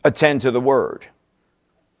 attend to the word.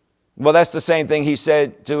 Well, that's the same thing he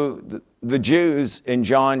said to the Jews in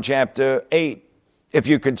John chapter 8, if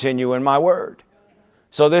you continue in my word.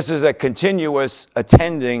 So this is a continuous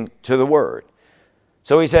attending to the word.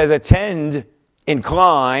 So he says, attend,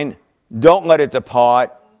 incline, don't let it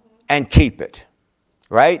depart, and keep it.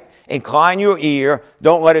 Right? Incline your ear,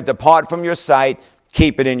 don't let it depart from your sight,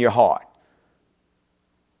 keep it in your heart.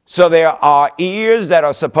 So there are ears that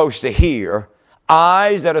are supposed to hear,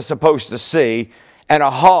 eyes that are supposed to see, and a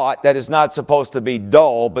heart that is not supposed to be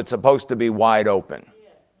dull, but supposed to be wide open.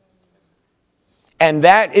 And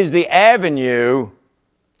that is the avenue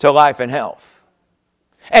to life and health.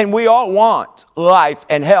 And we all want life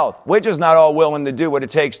and health. We're just not all willing to do what it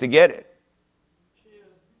takes to get it.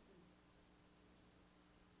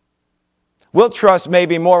 We'll trust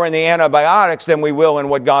maybe more in the antibiotics than we will in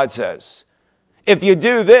what God says. If you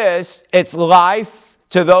do this, it's life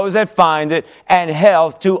to those that find it and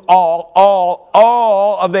health to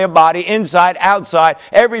all of their body, inside, outside,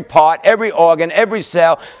 every part, every organ, every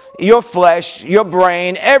cell, your flesh, your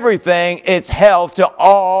brain, everything. It's health to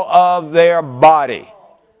all of their body.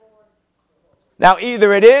 Now,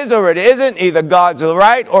 either it is or it isn't. Either God's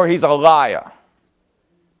right or he's a liar.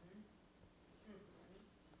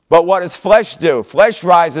 But what does flesh do? Flesh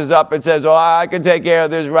rises up and says, oh, I can take care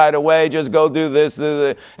of this right away. Just go do this.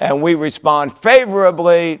 And we respond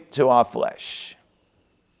favorably to our flesh.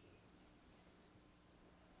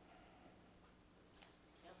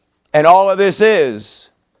 And all of this is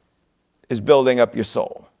building up your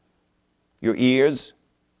soul, your ears,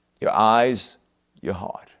 your eyes, your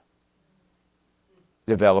heart.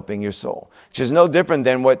 Developing your soul, which is no different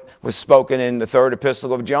than what was spoken in the third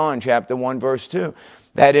epistle of John, chapter 1, verse 2.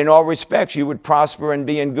 That in all respects you would prosper and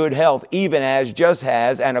be in good health, even as, just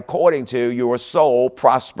as, and according to your soul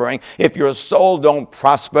prospering. If your soul don't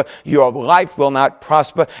prosper, your life will not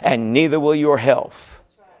prosper, and neither will your health.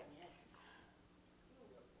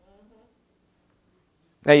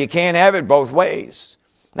 Now you can't have it both ways.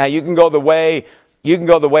 Now you can go the way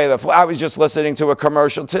of the. I was just listening to a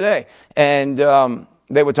commercial today, and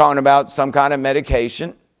they were talking about some kind of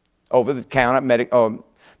medication, over-the-counter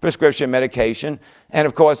prescription medication, and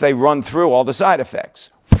of course they run through all the side effects.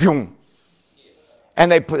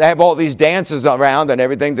 And they have all these dances around and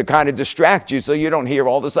everything to kind of distract you so you don't hear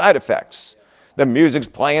all the side effects. The music's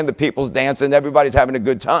playing, the people's dancing, everybody's having a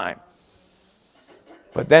good time.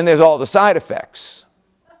 But then there's all the side effects.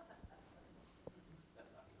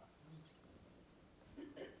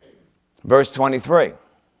 Verse 23.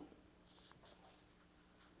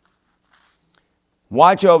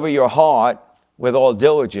 Watch over your heart with all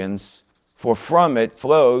diligence, for from it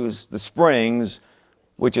flows the springs,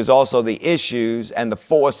 which is also the issues and the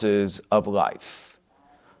forces of life.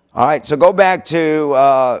 All right, so go back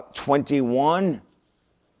to 21.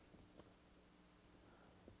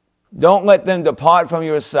 Don't let them depart from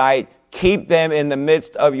your sight. Keep them in the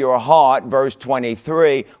midst of your heart. Verse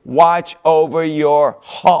 23. Watch over your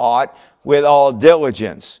heart with all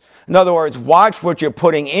diligence. In other words, watch what you're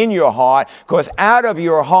putting in your heart, because out of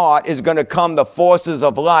your heart is going to come the forces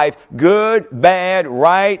of life, good, bad,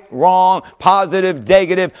 right, wrong, positive,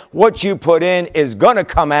 negative. What you put in is going to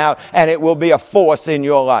come out, and it will be a force in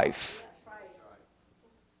your life.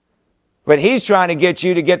 But he's trying to get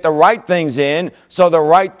you to get the right things in, so the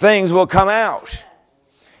right things will come out.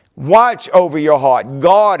 Watch over your heart,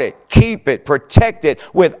 guard it, keep it, protect it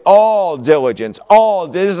with all diligence.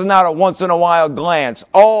 This is not a once in a while glance,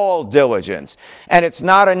 all diligence. And it's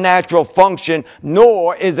not a natural function,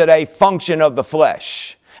 nor is it a function of the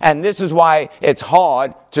flesh. And this is why it's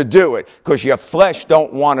hard to do it, because your flesh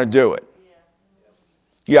don't want to do it.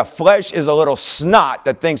 Your flesh is a little snot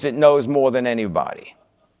that thinks it knows more than anybody.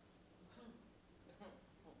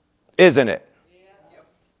 Isn't it?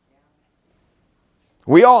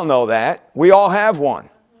 We all know that. We all have one.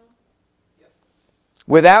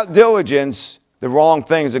 Without diligence, the wrong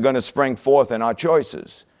things are going to spring forth in our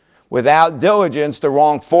choices. Without diligence, the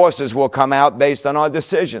wrong forces will come out based on our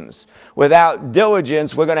decisions. Without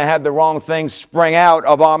diligence, we're going to have the wrong things spring out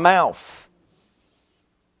of our mouth.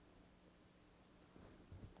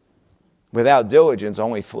 Without diligence,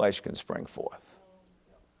 only flesh can spring forth.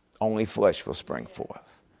 Only flesh will spring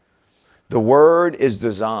forth. The Word is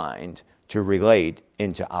designed to relate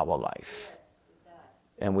into our life.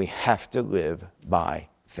 And we have to live by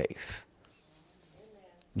faith.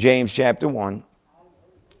 James chapter 1,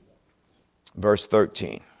 verse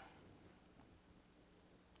 13.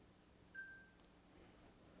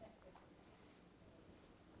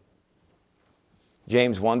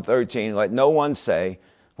 James 1:13, let no one say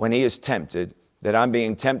when he is tempted that I'm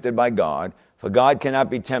being tempted by God, for God cannot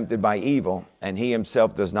be tempted by evil, and he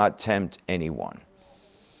himself does not tempt anyone.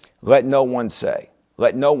 Let no one say.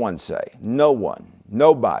 Let no one say, no one,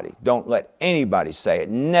 nobody, don't let anybody say it.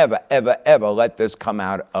 Never, ever, ever let this come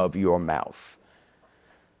out of your mouth.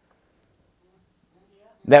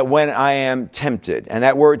 That when I am tempted, and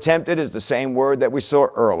that word tempted is the same word that we saw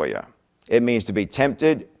earlier. It means to be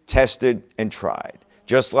tempted, tested, and tried.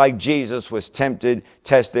 Just like Jesus was tempted,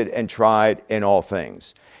 tested, and tried in all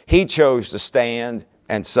things. He chose to stand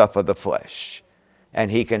and suffer the flesh. And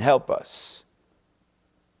he can help us.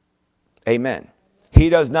 Amen. He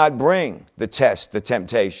does not bring the tests, the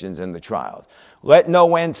temptations, and the trials. Let no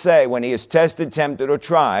one say when he is tested, tempted, or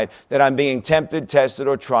tried that I'm being tempted, tested,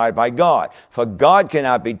 or tried by God. For God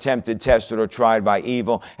cannot be tempted, tested, or tried by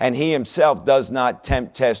evil, and he himself does not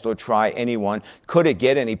tempt, test, or try anyone. Could it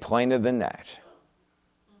get any plainer than that?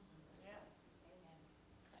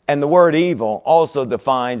 And the word evil also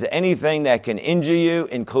defines anything that can injure you,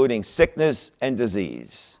 including sickness and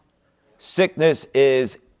disease. Sickness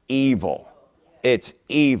is evil. It's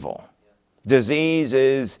evil. Disease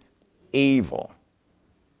is evil.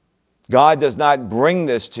 God does not bring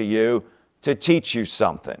this to you to teach you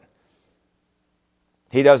something.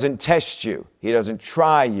 He doesn't test you. He doesn't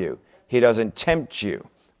try you. He doesn't tempt you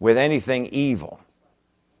with anything evil.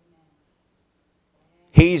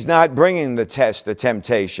 He's not bringing the test, the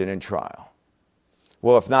temptation, and trial.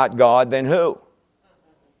 Well, if not God, then who?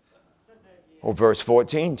 Well, verse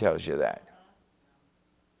 14 tells you that.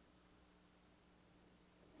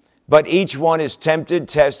 But each one is tempted,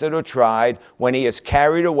 tested, or tried when he is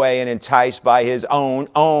carried away and enticed by his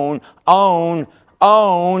own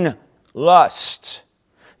lust.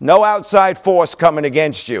 No outside force coming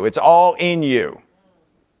against you. It's all in you.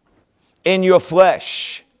 In your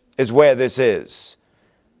flesh is where this is.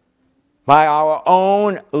 By our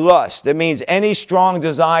own lust. It means any strong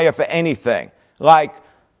desire for anything. Like,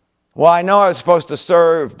 well, I know I was supposed to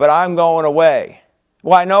serve, but I'm going away.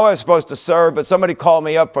 Well, I know I was supposed to serve, but somebody called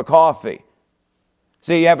me up for coffee.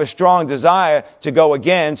 See, you have a strong desire to go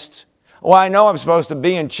against. Well, I know I'm supposed to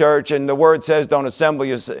be in church, and the word says don't assemble,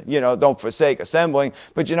 don't forsake assembling.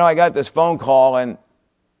 But I got this phone call, and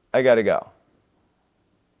I got to go.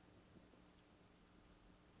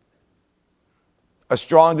 A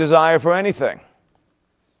strong desire for anything.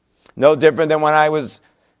 No different than when I was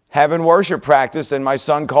having worship practice and my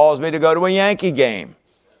son calls me to go to a Yankee game.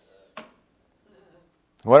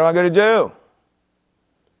 What am I going to do?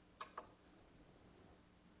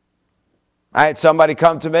 I had somebody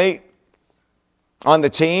come to me on the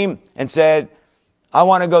team and said, I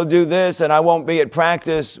want to go do this and I won't be at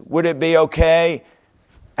practice. Would it be okay?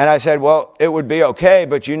 And I said, well, it would be okay,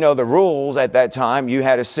 but you know the rules at that time. You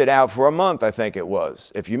had to sit out for a month, I think it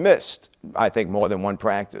was. If you missed, I think, more than one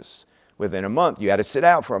practice within a month, you had to sit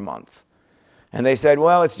out for a month. And they said,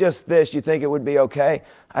 well, it's just this. You think it would be okay?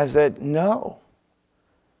 I said, no.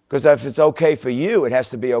 Because if it's okay for you, it has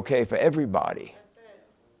to be okay for everybody.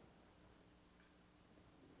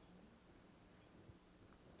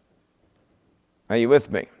 Are you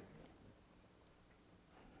with me?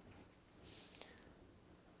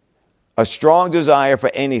 A strong desire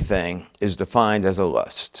for anything is defined as a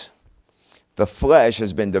lust. The flesh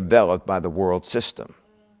has been developed by the world system.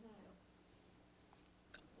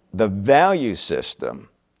 The value system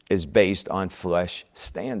is based on flesh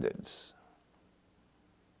standards.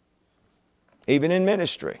 Even in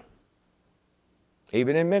ministry.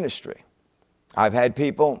 I've had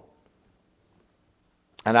people,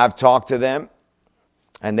 and I've talked to them,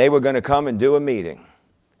 and they were going to come and do a meeting.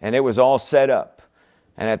 And it was all set up.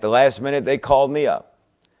 And at the last minute, they called me up.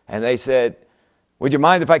 And they said, would you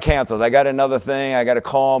mind if I canceled? I got another thing. I got a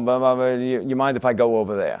call. Blah, blah, blah. You mind if I go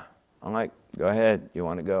over there? I'm like, go ahead. You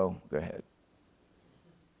want to go? Go ahead.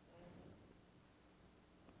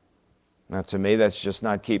 Now, to me, that's just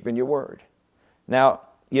not keeping your word. Now,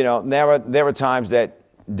 there are times that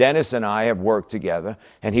Dennis and I have worked together,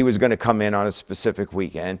 and he was going to come in on a specific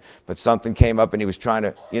weekend, but something came up and he was trying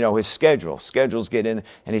to, his schedules get in,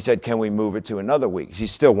 and he said, can we move it to another week? He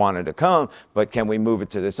still wanted to come, but can we move it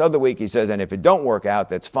to this other week? He says, and if it don't work out,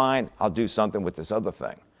 that's fine. I'll do something with this other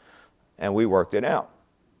thing. And we worked it out,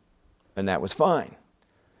 and that was fine.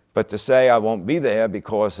 But to say I won't be there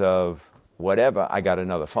because of whatever, I got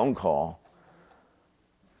another phone call.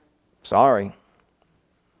 Sorry.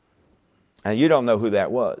 And you don't know who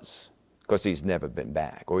that was because he's never been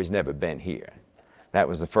back or he's never been here. That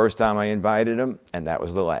was the first time I invited him, and that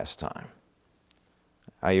was the last time.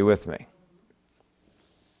 Are you with me?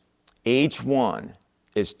 Each one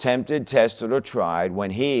is tempted, tested, or tried when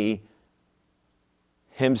he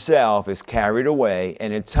himself is carried away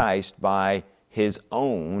and enticed by his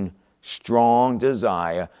own strong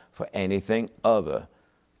desire for anything other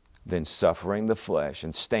than suffering the flesh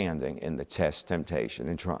and standing in the test, temptation,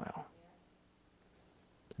 and trial.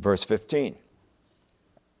 Verse 15.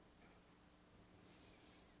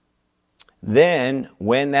 Then,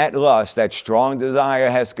 when that lust, that strong desire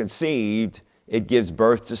has conceived, it gives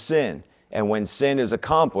birth to sin. And when sin is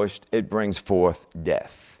accomplished, it brings forth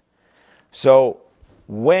death. So,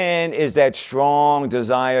 when is that strong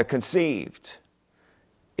desire conceived?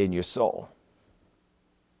 In your soul.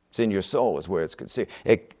 It's in your soul is where it's conceived.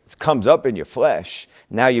 It comes up in your flesh.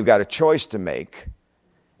 Now you've got a choice to make.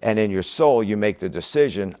 And in your soul, you make the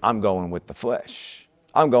decision, I'm going with the flesh.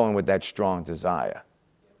 I'm going with that strong desire.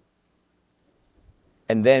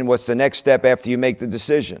 And then what's the next step after you make the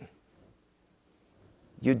decision?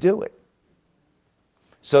 You do it.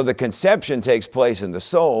 So the conception takes place in the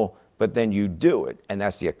soul, but then you do it, and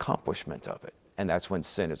that's the accomplishment of it. And that's when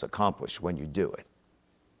sin is accomplished, when you do it.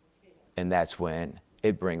 And that's when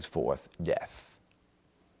it brings forth death.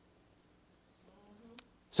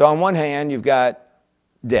 So on one hand, you've got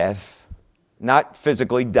death, not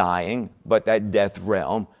physically dying, but that death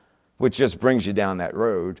realm, which just brings you down that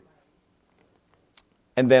road.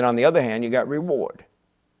 And then on the other hand, you got reward.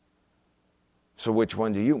 So which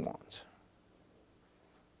one do you want?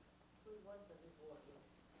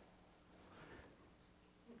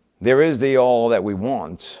 There is the all that we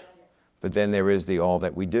want, but then there is the all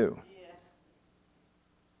that we do.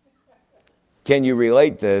 Can you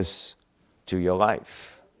relate this to your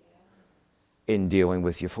life in dealing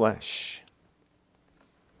with your flesh?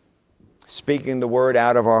 Speaking the word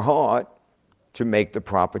out of our heart to make the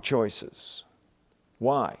proper choices.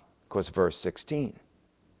 Why? Because verse 16.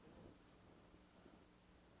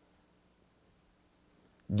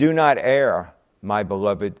 Do not err, my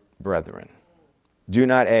beloved brethren. Do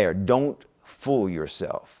not err. Don't fool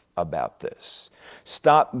yourself about this.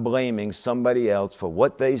 Stop blaming somebody else for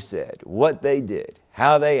what they said, what they did,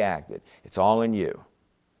 how they acted. It's all in you.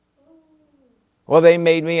 Well, they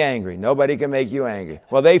made me angry. Nobody can make you angry.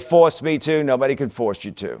 Well, they forced me to. Nobody can force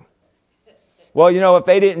you to. Well, you know, if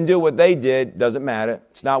they didn't do what they did, doesn't matter.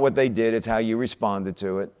 It's not what they did. It's how you responded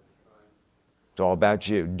to it. It's all about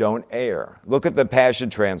you. Don't err. Look at the Passion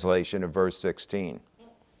Translation of verse 16.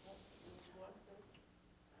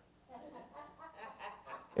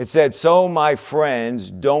 It said, so my friends,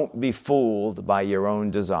 don't be fooled by your own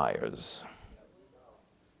desires.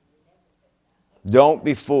 Don't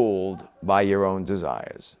be fooled by your own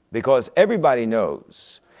desires. Because everybody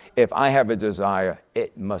knows if I have a desire,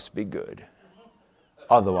 it must be good.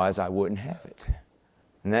 Otherwise, I wouldn't have it.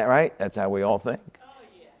 Isn't that right? That's how we all think.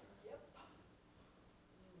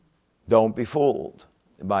 Don't be fooled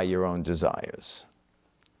by your own desires.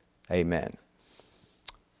 Amen.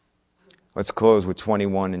 Let's close with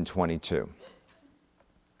 21 and 22.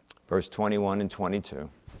 Verse 21 and 22.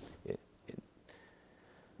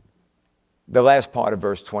 The last part of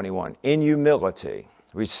verse 21. In humility,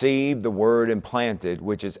 receive the word implanted,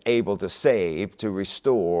 which is able to save, to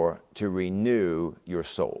restore, to renew your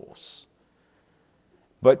souls.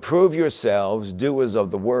 But prove yourselves doers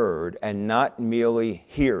of the word, and not merely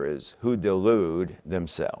hearers who delude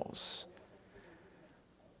themselves.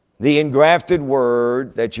 The engrafted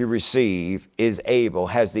word that you receive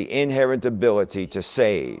has the inherent ability to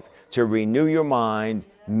save, to renew your mind,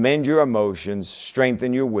 mend your emotions,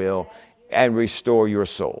 strengthen your will, and restore your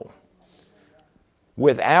soul.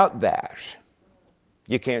 Without that,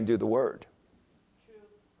 you can't do the word.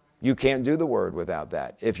 You can't do the word without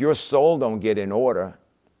that. If your soul don't get in order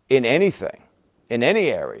in anything, in any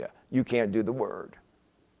area, you can't do the word.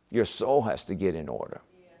 Your soul has to get in order.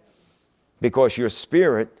 Because your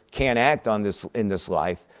spirit can't act in this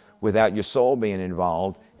life without your soul being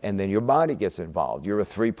involved, and then your body gets involved. You're a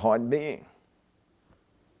three-part being.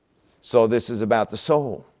 So this is about the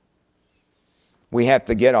soul. We have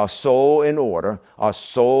to get our soul in order, our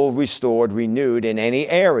soul restored, renewed in any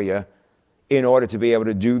area in order to be able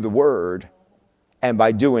to do the word. And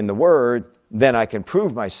by doing the word, then I can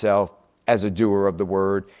prove myself as a doer of the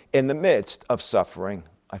word in the midst of suffering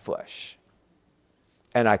my flesh.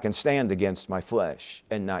 And I can stand against my flesh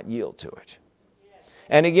and not yield to it.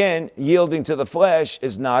 And again, yielding to the flesh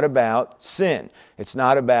is not about sin. It's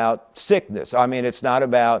not about sickness. I mean, it's not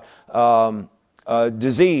about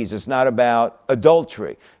disease. It's not about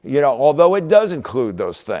adultery. You know, although it does include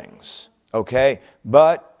those things, okay?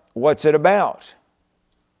 But what's it about?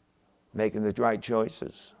 Making the right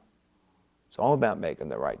choices. It's all about making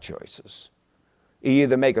the right choices. You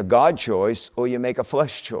either make a God choice or you make a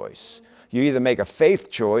flesh choice. You either make a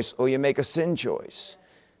faith choice or you make a sin choice.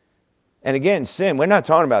 And again, sin, we're not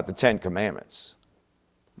talking about the 10 Commandments.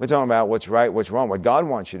 We're talking about what's right, what's wrong, what God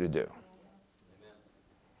wants you to do.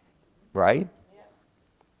 Right?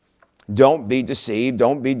 Don't be deceived.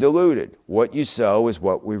 Don't be deluded. What you sow is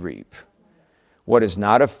what we reap. What is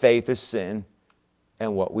not of faith is sin,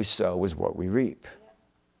 and what we sow is what we reap.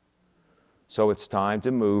 So it's time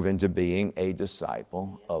to move into being a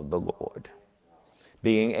disciple of the Lord.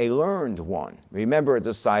 Being a learned one. Remember, a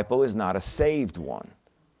disciple is not a saved one.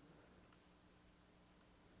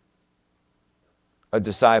 A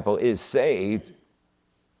disciple is saved,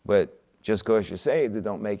 but just because you're saved, it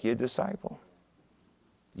don't make you a disciple.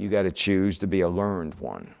 You got to choose to be a learned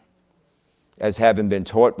one, as having been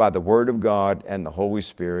taught by the Word of God and the Holy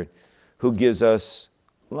Spirit, who gives us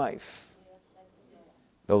life.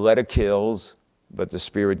 The letter kills, but the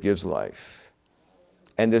Spirit gives life.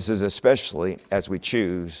 And this is especially as we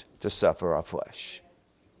choose to suffer our flesh.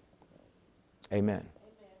 Amen.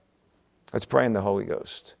 Let's pray in the Holy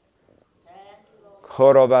Ghost.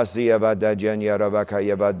 Horobazia vadajanya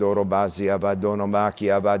rabakaya vadorobazia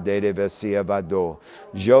vadonomakia vaderevesia vado.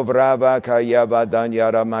 Jovravakaya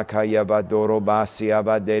vadanya ramakaya vadorobasia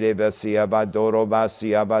vaderevesia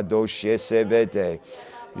vadorobasia vadoshesevete.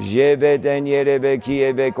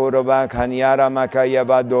 Jevedenyerebekie vekorobak hanyara makaya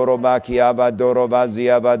vadorobakia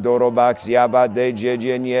vadorobazia vadorobakia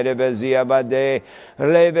vadejejenyerevezia vade.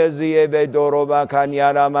 Levezie vedorobak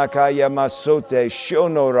hanyara makaya masote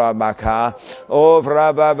shonora maka.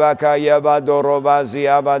 Vravavakaya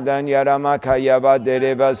vadorobazia vadanyara makaya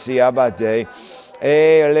vaderevasia vade.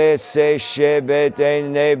 Ele se shebete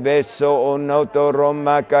nebeso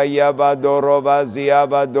onotoromaka vadorobazia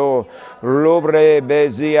vado. Lubre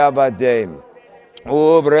bezia vade.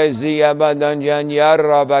 Ubrezia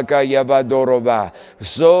vadanjanyara vakaya vadoroba.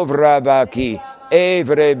 Sovravaki.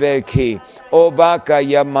 Evrebeki.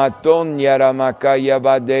 Obakaya matonyara makaya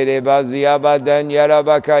vaderevazia vadanyara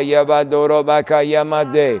vakaya vadorobakaya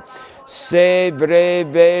made.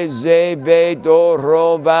 Sevrebe zebe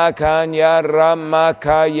doroba kanya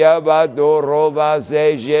ramakaya vadoroba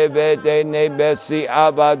zejebete nebesi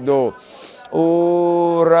abado.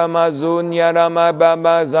 O Ramazunya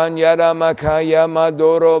Ramababa Zanyara Makaya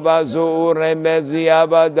Madoro Bazu Remezi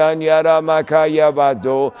Abadanyara Makaya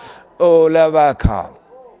Vado O Lavaka.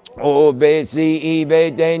 O Bezi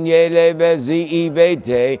Ibete Nyele Bezi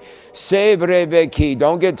Ibete Sevrebeki.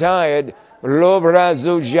 Don't get tired.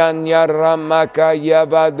 Lobrazu Janyara Makaya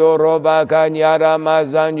Vadoro Bakanyara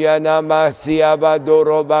Mazanyana Masia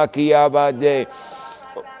Vadoro Bakiabade.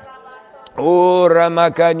 O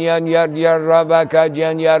Ramakanyan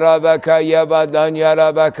Yarabakajan Yarabakaya Badanya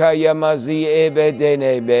Rabakaya Mazi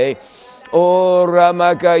Ebedenebe. O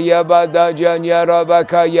Ramakaya Badajan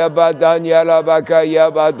Yarabakaya Badanya Rabakaya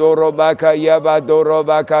Badorobakaya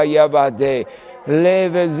Badorobakaya Bade.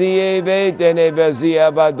 Levezie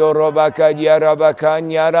Bedenebezia Badorobakaya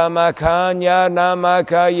Rabakanya Ramakanya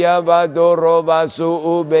Namakaya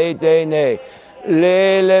Badorobasu Ubetene.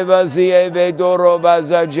 Lele vazie vedoro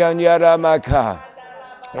baza janyara maka.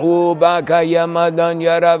 Ubaka yamadan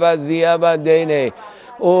yara vazia badene.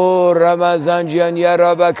 O Ramazan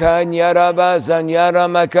janyara bakanya rabazan yara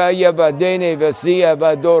makaya badene vasia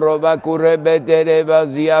vadoro bakurebedere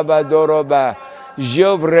vazia vadoroba.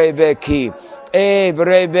 Jovreveki.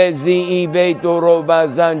 Evrevezi ibedoro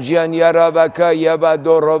bazan janyara bakaya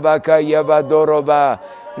vadorobakaya vadoroba.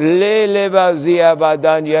 Lele vazia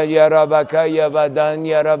vadanya yarabakaya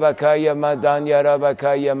vadanya rabakaya madanya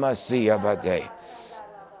rabakaya masia vade.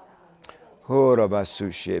 Ora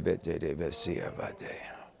vasushe bedere vasia vade.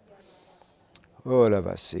 Ora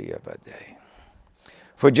vasia vade.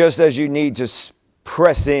 For just as you need to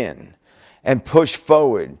press in and push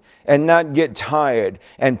forward and not get tired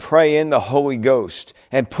and pray in the Holy Ghost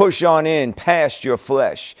and push on in past your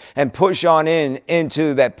flesh and push on in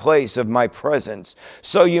into that place of my presence,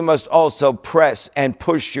 so you must also press and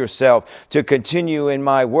push yourself to continue in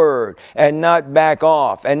my word and not back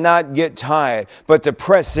off and not get tired, but to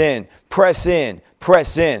press in, press in,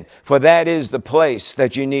 press in, for that is the place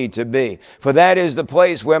that you need to be. For that is the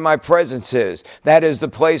place where my presence is. That is the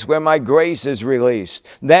place where my grace is released.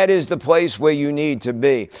 That is the place where you need to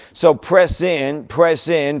be. So press in, press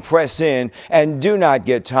in, press in, and do not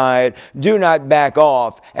get tired. Do not back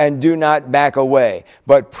off and do not back away,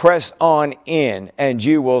 but press on in, and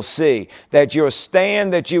you will see that your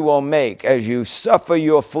stand that you will make as you suffer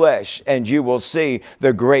your flesh, and you will see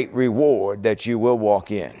the great reward that you will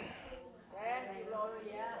walk in.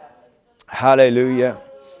 Hallelujah,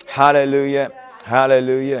 hallelujah,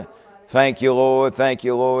 hallelujah. Thank you, Lord, thank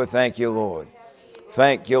you, Lord, thank you, Lord.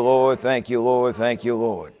 Thank you, Lord, thank you, Lord, thank you,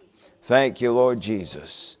 Lord. Thank you, Lord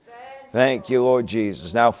Jesus. Thank you, Lord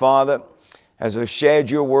Jesus. Now, Father, as I've shared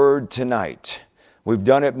your word tonight, We've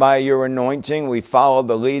done it by your anointing. We followed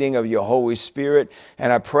the leading of your Holy Spirit.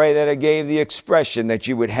 And I pray that I gave the expression that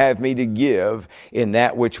you would have me to give in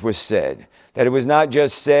that which was said. That it was not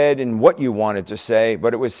just said in what you wanted to say,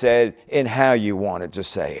 but it was said in how you wanted to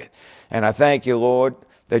say it. And I thank you, Lord,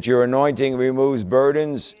 that your anointing removes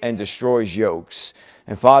burdens and destroys yokes.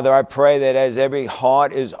 And Father, I pray that as every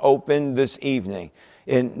heart is opened this evening,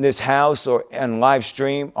 in this house or on live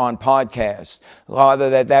stream, on podcast,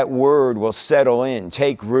 Father, that word will settle in,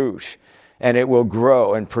 take root, and it will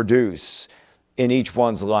grow and produce in each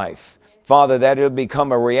one's life. Father, that it'll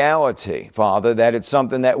become a reality, Father, that it's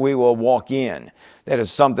something that we will walk in, that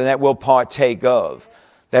it's something that we'll partake of.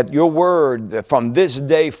 That your word, from this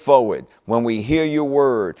day forward, when we hear your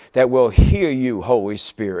word, that we'll hear you, Holy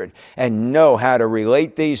Spirit, and know how to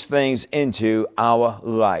relate these things into our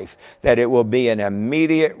life. That it will be an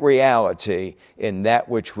immediate reality in that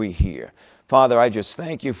which we hear. Father, I just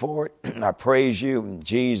thank you for it. I praise you in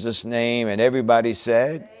Jesus' name. And everybody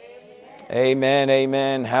said, amen,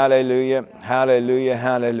 amen, hallelujah, hallelujah,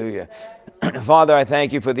 hallelujah. Father, I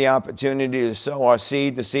thank you for the opportunity to sow our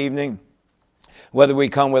seed this evening. Whether we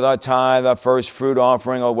come with our tithe, our first fruit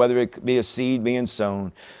offering, or whether it be a seed being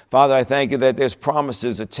sown. Father, I thank you that there's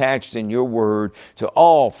promises attached in your word to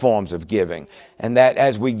all forms of giving. And that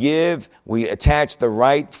as we give, we attach the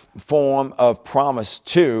right form of promise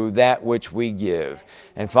to that which we give.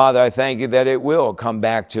 And Father, I thank you that it will come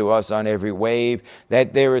back to us on every wave,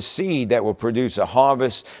 that there is seed that will produce a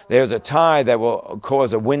harvest. There's a tithe that will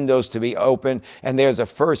cause the windows to be open. And there's a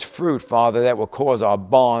first fruit, Father, that will cause our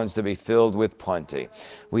barns to be filled with plenty.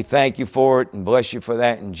 We thank you for it and bless you for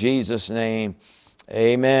that in Jesus' name.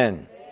 Amen.